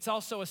 It's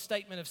also a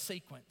statement of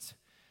sequence.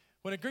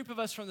 When a group of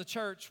us from the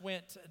church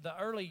went the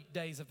early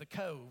days of the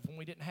Cove, when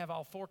we didn't have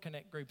all 4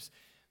 Connect groups,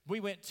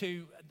 we went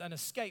to an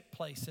escape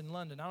place in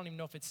London. I don't even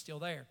know if it's still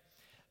there.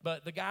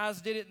 But the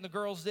guys did it and the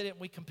girls did it, and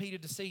we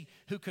competed to see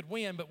who could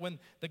win. But when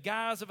the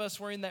guys of us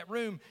were in that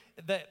room,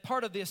 that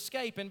part of the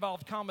escape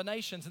involved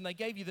combinations, and they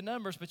gave you the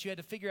numbers, but you had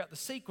to figure out the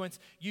sequence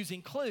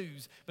using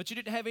clues. But you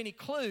didn't have any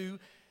clue,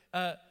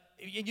 and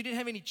you didn't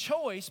have any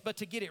choice but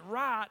to get it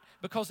right,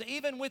 because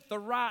even with the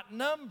right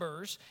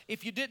numbers,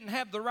 if you didn't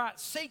have the right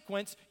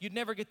sequence, you'd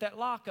never get that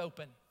lock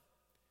open,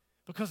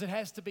 because it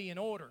has to be in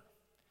order,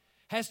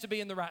 has to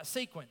be in the right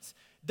sequence.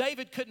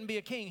 David couldn't be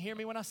a king. Hear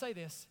me when I say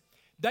this.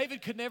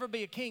 David could never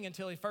be a king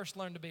until he first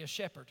learned to be a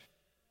shepherd,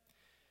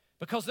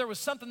 because there was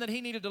something that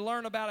he needed to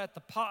learn about at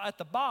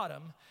the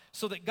bottom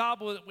so that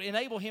God would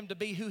enable him to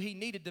be who he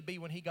needed to be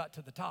when he got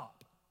to the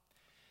top.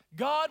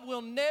 God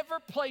will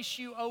never place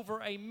you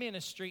over a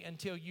ministry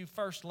until you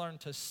first learn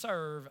to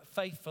serve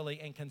faithfully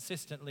and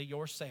consistently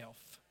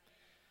yourself.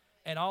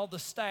 And all the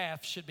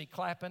staff should be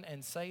clapping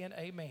and saying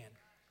amen.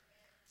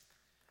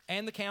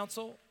 And the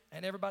council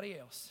and everybody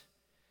else.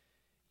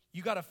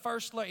 You got to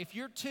first learn. If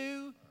you're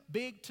too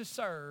big to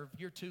serve,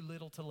 you're too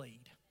little to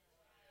lead.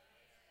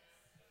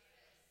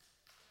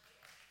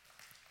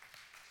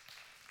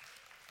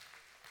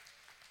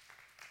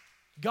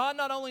 God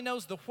not only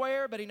knows the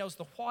where, but He knows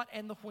the what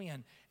and the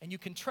when. And you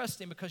can trust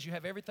Him because you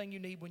have everything you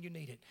need when you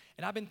need it.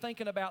 And I've been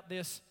thinking about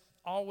this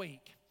all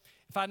week.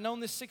 If I'd known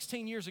this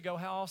 16 years ago,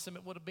 how awesome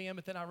it would have been.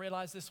 But then I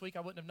realized this week I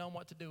wouldn't have known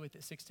what to do with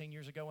it 16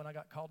 years ago when I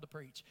got called to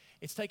preach.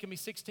 It's taken me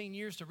 16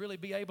 years to really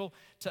be able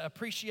to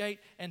appreciate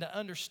and to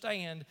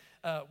understand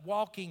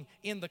walking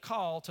in the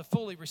call to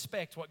fully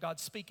respect what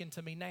God's speaking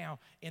to me now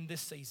in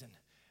this season.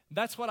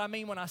 That's what I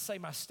mean when I say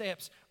my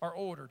steps are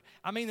ordered.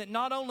 I mean that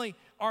not only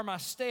are my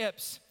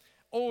steps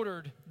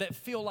ordered that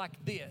feel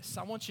like this.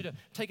 I want you to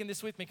take in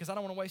this with me because I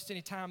don't want to waste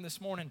any time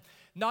this morning.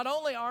 Not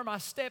only are my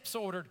steps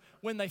ordered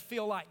when they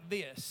feel like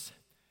this,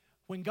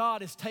 when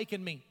God has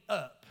taken me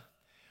up,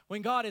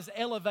 when God is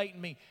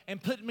elevating me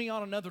and putting me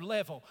on another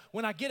level,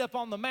 when I get up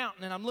on the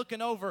mountain and I'm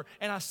looking over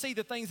and I see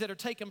the things that are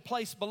taking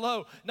place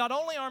below, not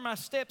only are my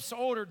steps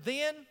ordered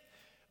then,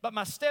 but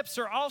my steps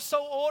are also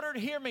ordered,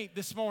 hear me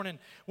this morning,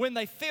 when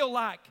they feel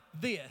like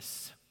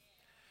this.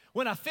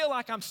 When I feel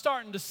like I'm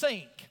starting to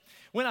sink.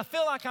 When I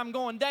feel like I'm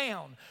going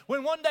down.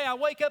 When one day I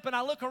wake up and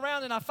I look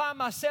around and I find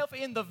myself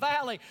in the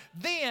valley,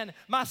 then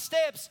my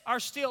steps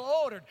are still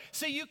ordered.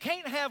 See, you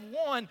can't have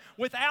one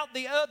without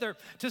the other.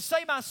 To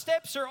say my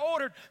steps are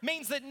ordered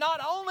means that not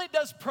only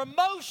does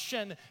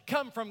promotion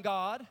come from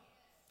God,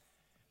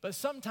 but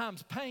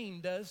sometimes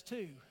pain does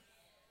too.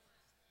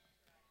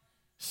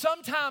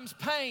 Sometimes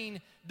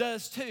pain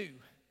does too.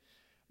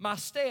 My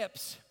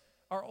steps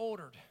are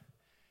ordered.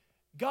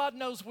 God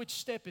knows which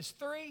step is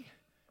 3,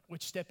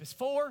 which step is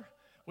 4,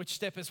 which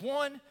step is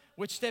 1,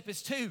 which step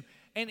is 2.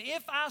 And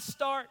if I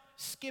start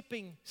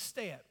skipping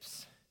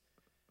steps,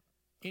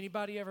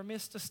 anybody ever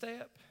missed a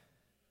step?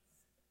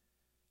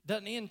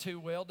 Doesn't end too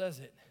well, does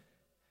it?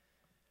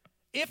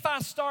 If I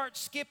start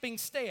skipping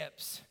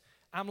steps,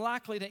 I'm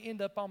likely to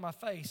end up on my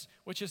face,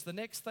 which is the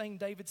next thing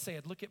David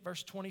said. Look at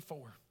verse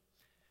 24.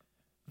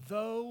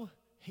 Though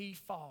he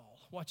fall,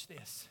 watch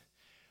this.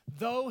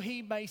 Though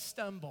he may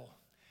stumble,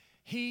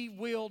 he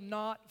will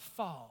not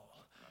fall.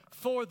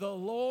 For the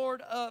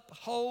Lord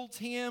upholds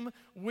him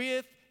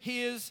with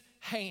his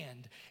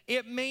hand.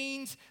 It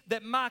means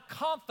that my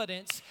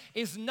confidence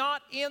is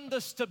not in the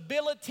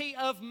stability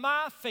of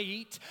my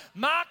feet.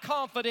 My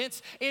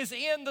confidence is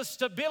in the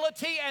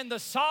stability and the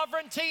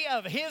sovereignty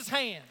of his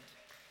hand.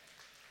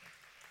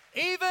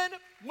 Even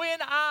when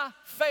I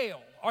fail,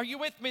 are you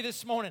with me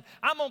this morning?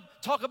 I'm going to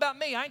talk about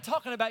me. I ain't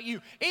talking about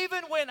you.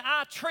 Even when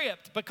I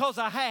tripped, because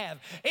I have.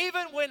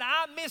 Even when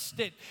I missed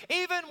it.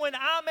 Even when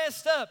I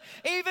messed up.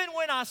 Even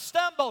when I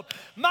stumbled.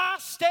 My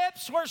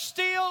steps were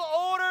still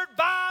ordered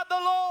by the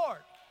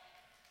Lord.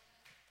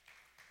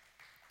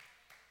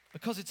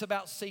 Because it's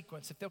about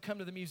sequence. If they'll come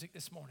to the music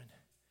this morning.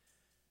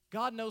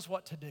 God knows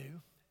what to do.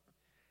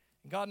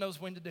 And God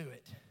knows when to do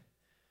it.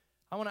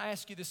 I want to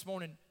ask you this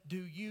morning, do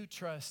you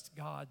trust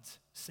God's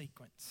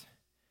sequence?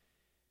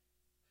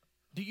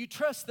 Do you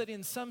trust that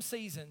in some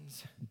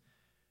seasons,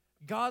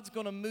 God's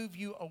going to move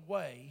you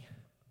away,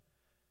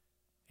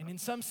 and in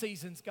some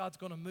seasons, God's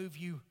going to move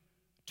you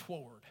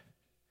toward?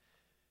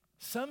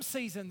 Some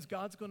seasons,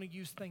 God's going to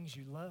use things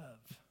you love,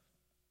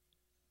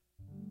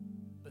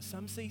 but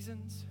some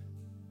seasons,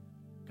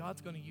 God's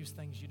going to use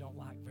things you don't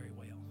like very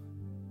well.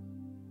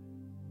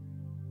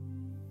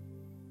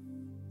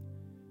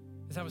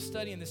 As I was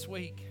studying this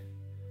week,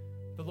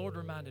 the Lord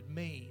reminded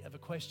me of a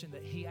question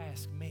that He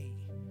asked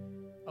me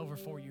over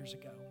 4 years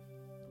ago.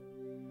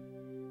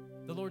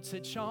 The Lord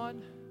said,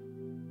 Sean,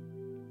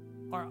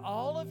 are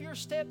all of your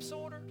steps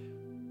ordered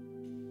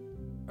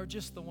or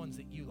just the ones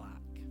that you like?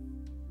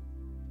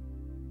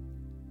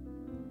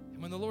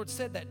 And when the Lord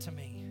said that to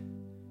me,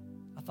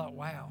 I thought,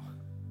 wow.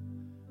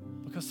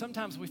 Because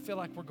sometimes we feel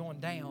like we're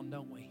going down,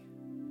 don't we?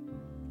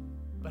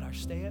 But our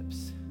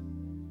steps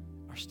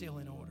are still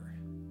in order.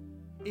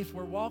 If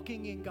we're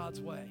walking in God's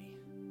way,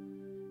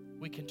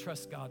 we can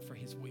trust God for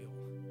His will.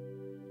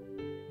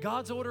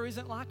 God's order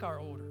isn't like our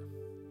order.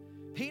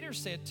 Peter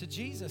said to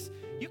Jesus,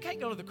 you can't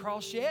go to the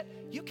cross yet.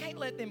 You can't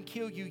let them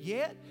kill you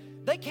yet.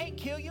 They can't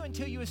kill you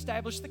until you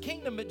establish the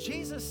kingdom. But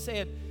Jesus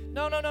said,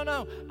 no.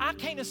 I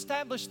can't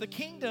establish the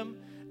kingdom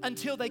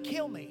until they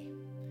kill me.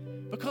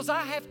 Because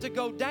I have to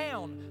go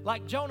down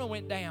like Jonah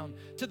went down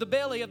to the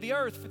belly of the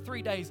earth for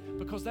 3 days,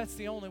 because that's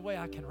the only way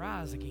I can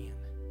rise again.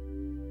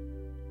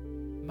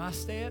 My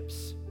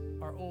steps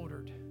are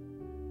ordered.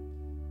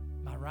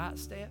 My right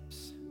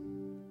steps,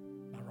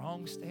 my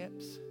wrong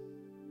steps,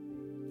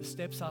 the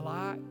steps I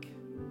like,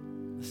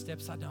 the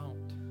steps I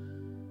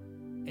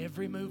don't.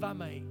 Every move I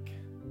make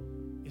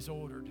is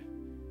ordered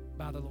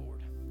by the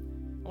Lord.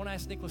 I want to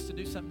ask Nicholas to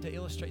do something to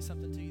illustrate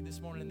something to you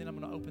this morning, and then I'm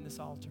going to open this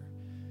altar.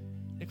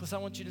 Nicholas, I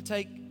want you to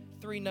take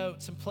 3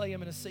 notes and play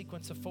them in a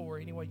sequence of 4,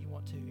 any way you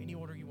want to, any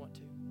order you want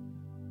to.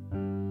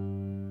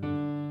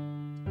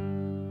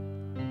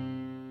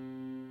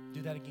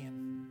 Do that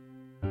again.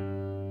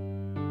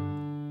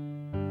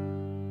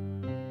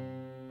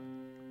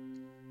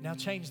 Now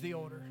change the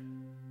order.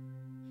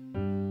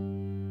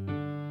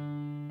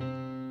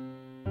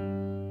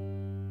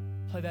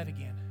 Play that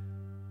again.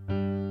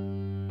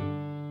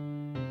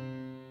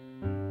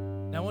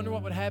 Now I wonder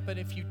what would happen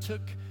if you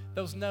took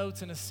those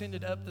notes and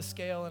ascended up the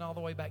scale and all the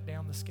way back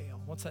down the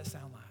scale. What's that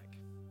sound like?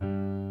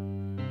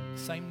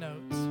 Same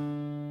notes.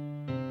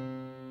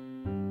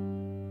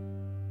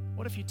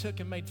 What if you took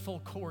and made full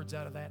chords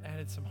out of that and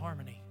added some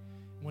harmony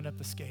and went up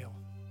the scale?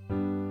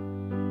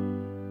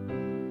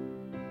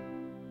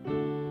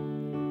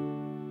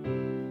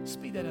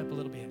 Speed that up a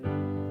little bit.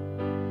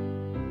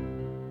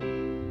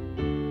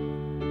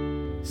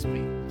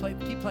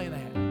 Keep playing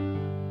that.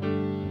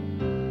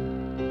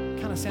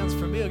 kind of sounds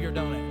familiar,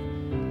 don't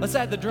it? Let's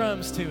add the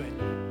drums to it.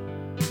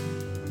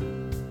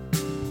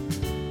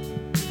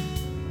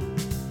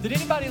 Did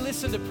anybody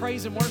listen to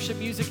praise and worship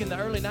music in the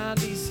early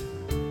 90s?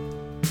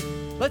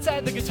 Let's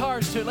add the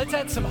guitars to it. Let's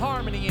add some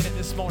harmony in it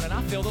this morning.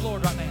 I feel the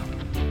Lord right now.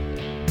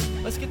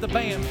 Let's get the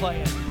band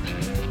playing.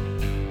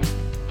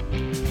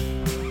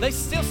 They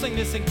still sing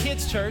this in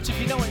kids' church. If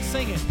you know it,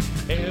 sing it.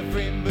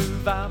 Every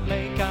move I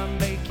make, I'm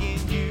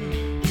making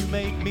you. You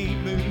make me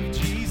move,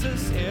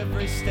 Jesus.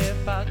 Every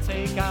step I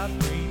take, I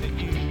breathe in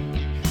you.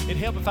 It'd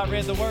help if I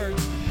read the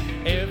words.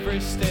 Every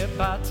step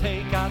I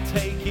take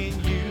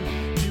in you.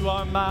 You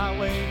are my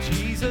way,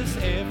 Jesus.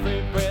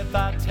 Every breath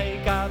I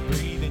take, I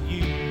breathe in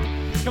you.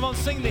 Come on,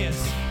 sing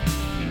this.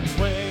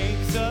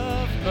 Waves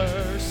of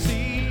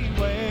mercy,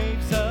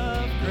 waves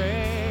of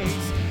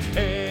grace.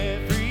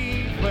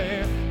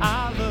 Everywhere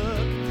I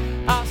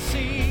look, I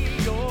see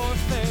your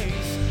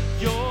face.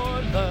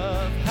 Your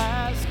love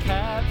has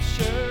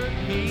captured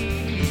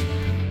me.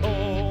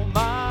 Oh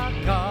my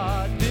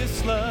God,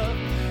 this love.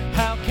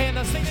 How can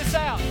I sing this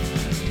out?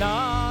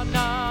 Na,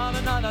 na,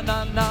 na, na, na,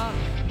 na,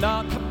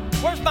 na, na.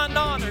 Where's my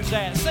nonners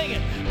at? Sing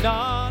it.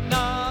 Na,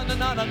 na, na,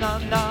 na, na, na,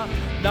 na,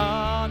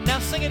 na. Now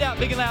sing it out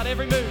big and loud.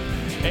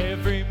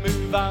 Every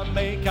move I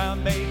make,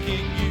 I'm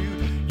making you.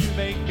 You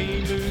make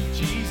me move,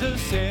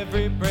 Jesus.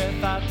 Every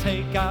breath I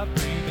take, I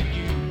breathe in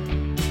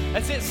you.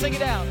 That's it. Sing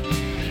it out.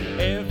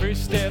 Every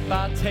step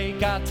I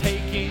take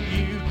in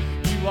you.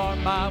 You are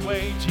my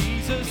way,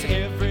 Jesus.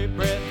 Every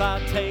breath I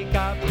take,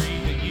 I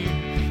breathe in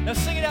you. Now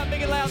sing it out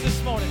big and loud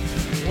this morning.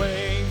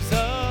 Waves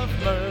of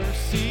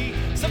mercy.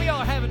 Some of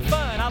y'all are having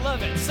fun. I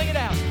love it. Sing it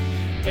out.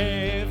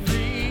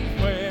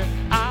 Everywhere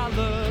I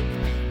look,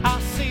 I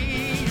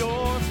see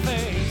your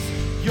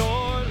face.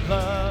 Your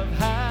love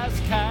has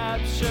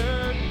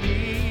captured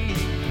me.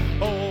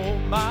 Oh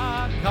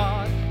my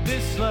God,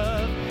 this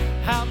love.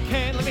 How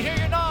can, let me hear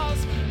your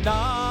nods.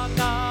 Na,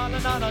 na, na,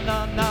 na, na,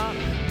 na, na.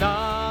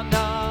 Na,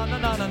 na, na,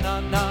 na, na, na,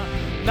 na.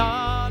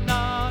 Na,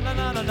 na, na,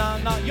 na, na, na,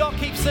 na. Y'all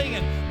keep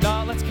singing.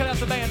 Nah, let's cut out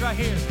the band right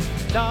here.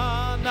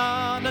 Na,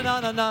 na, na, na,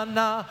 na, na,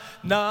 na.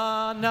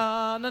 Na,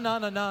 na, na, na,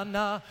 na, na,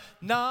 na.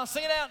 Na,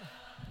 sing it out.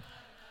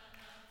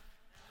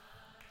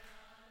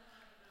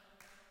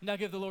 Now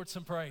give the Lord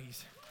some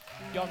praise.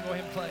 Y'all can go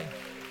ahead and play.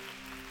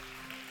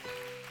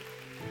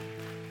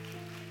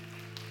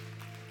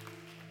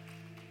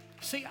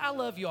 See, I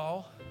love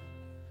y'all.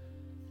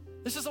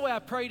 This is the way I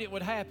prayed it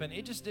would happen.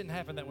 It just didn't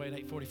happen that way at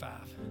 8:45.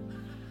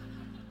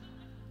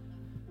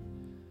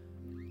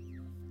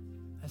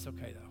 That's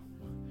okay, though.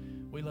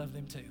 We love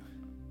them, too.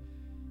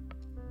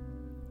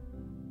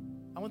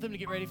 I want them to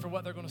get ready for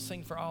what they're going to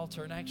sing for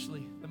altar, and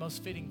actually, the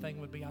most fitting thing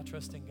would be I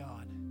trust in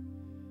God.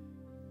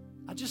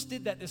 I just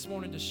did that this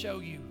morning to show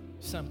you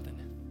something.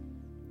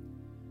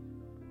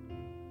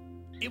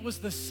 It was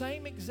the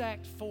same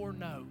exact 4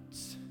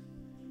 notes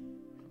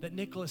that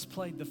Nicholas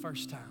played the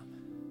first time.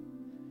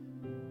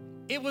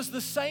 It was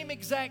the same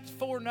exact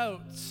 4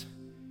 notes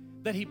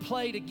that he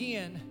played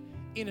again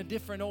in a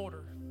different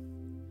order.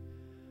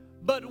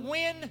 But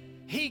when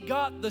he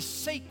got the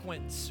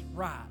sequence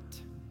right,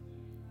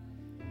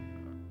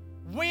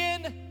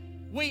 when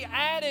we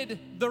added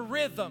the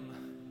rhythm,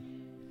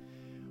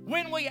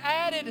 when we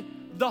added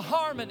the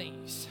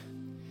harmonies,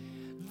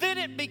 then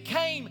it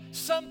became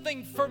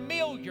something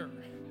familiar.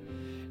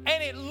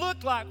 And it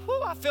looked like,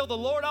 whoo, I feel the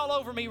Lord all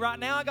over me right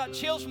now. I got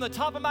chills from the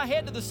top of my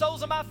head to the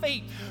soles of my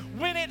feet.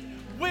 When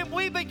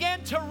we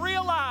began to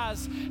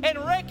realize and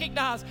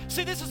recognize,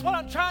 see, this is what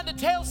I'm trying to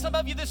tell some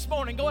of you this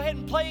morning. Go ahead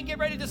and play and get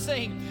ready to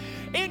sing.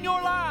 In your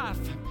life,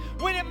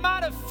 when it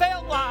might have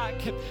felt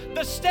like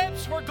the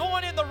steps were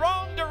going in the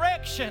wrong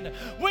direction,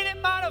 when it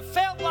might have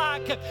felt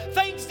like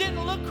things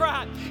didn't look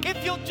right,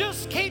 if you'll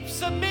just keep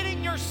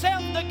submitting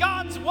yourself to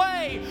God's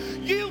way,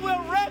 you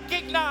will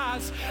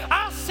recognize,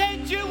 I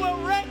said you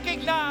will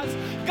recognize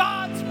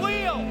God's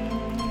will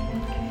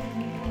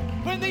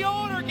when the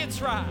order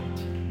gets right.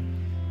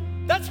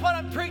 That's what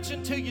I'm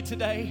preaching to you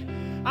today.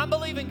 I'm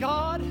believing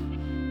God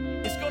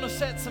is going to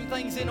set some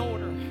things in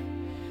order.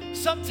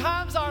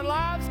 Sometimes our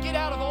lives get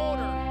out of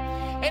order,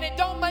 and it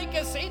don't make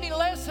us any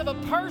less of a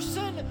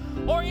person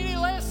or any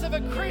less of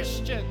a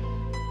Christian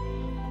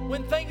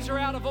when things are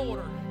out of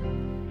order.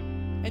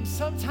 And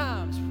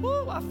sometimes,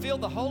 whoo, I feel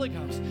the Holy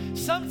Ghost.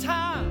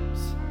 Sometimes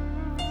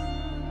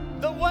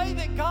the way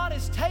that God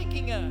is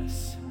taking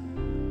us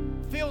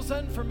feels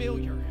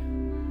unfamiliar.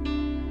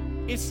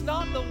 It's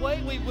not the way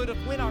we would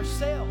have went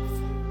ourselves.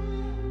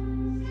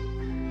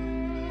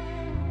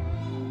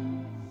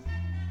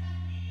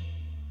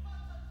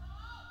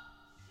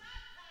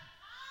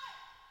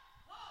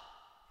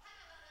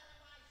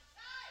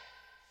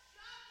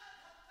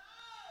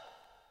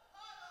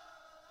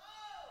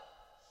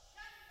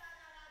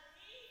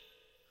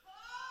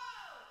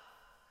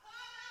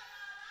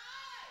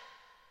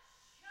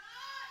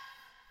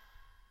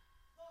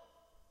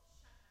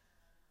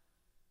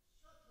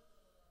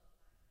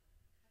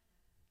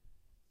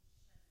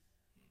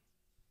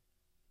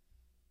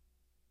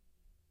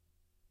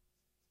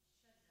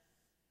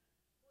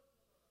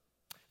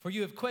 For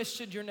you have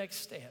questioned your next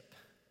step.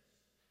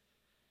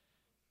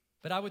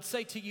 But I would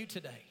say to you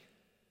today,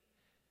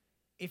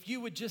 if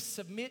you would just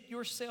submit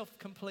yourself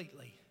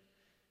completely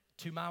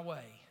to my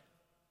way,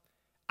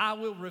 I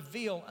will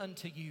reveal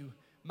unto you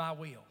my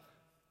will.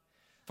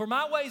 For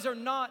my ways are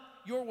not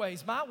your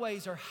ways. My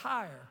ways are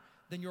higher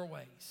than your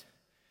ways.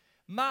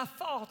 My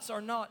thoughts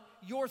are not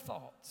your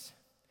thoughts.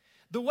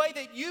 The way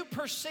that you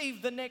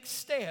perceive the next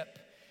step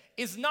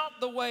is not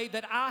the way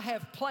that I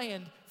have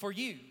planned for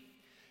you.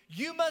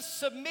 You must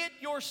submit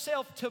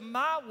yourself to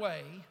my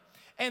way,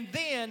 and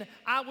then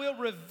I will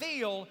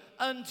reveal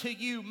unto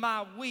you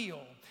my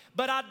will.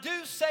 But I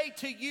do say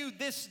to you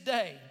this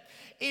day,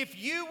 if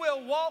you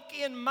will walk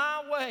in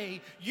my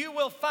way, you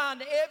will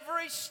find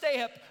every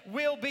step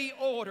will be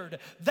ordered.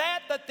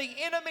 That the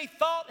enemy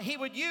thought he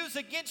would use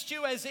against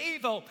you as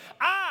evil,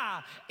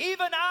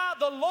 even I,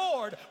 the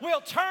Lord,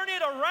 will turn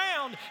it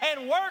around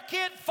and work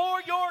it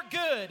for your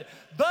good.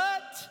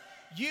 But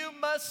you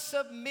must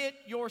submit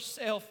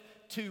yourself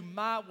to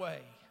my way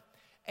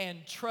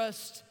and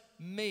trust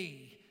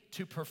me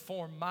to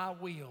perform my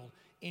will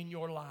in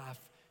your life,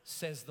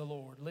 says the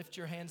Lord. Lift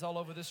your hands all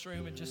over this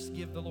room and just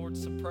give the Lord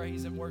some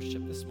praise and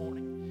worship this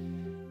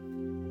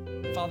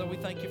morning. Father, we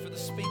thank you for the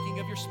speaking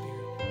of your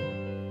Spirit.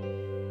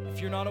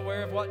 If you're not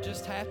aware of what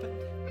just happened,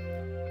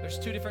 there's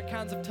two different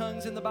kinds of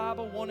tongues in the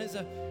Bible. One is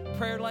a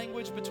prayer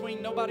language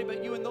between nobody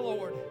but you and the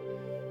Lord.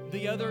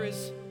 The other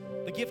is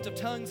the gift of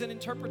tongues and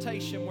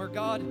interpretation, where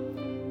God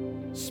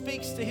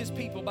speaks to his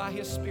people by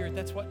his Spirit.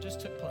 That's what just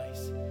took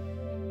place.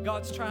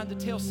 God's trying to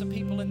tell some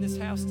people in this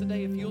house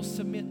today, if you'll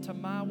submit to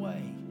my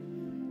way,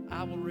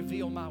 I will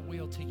reveal my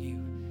will to you.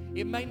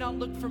 It may not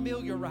look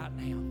familiar right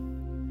now,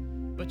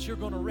 but you're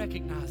going to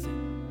recognize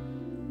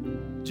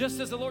it. Just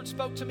as the Lord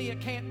spoke to me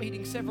at camp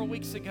meeting several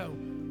weeks ago,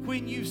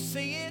 when you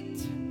see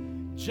it,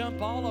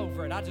 jump all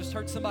over it. I just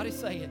heard somebody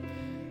say it.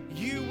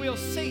 You will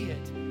see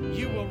it.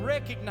 You will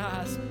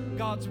recognize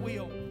God's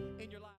will.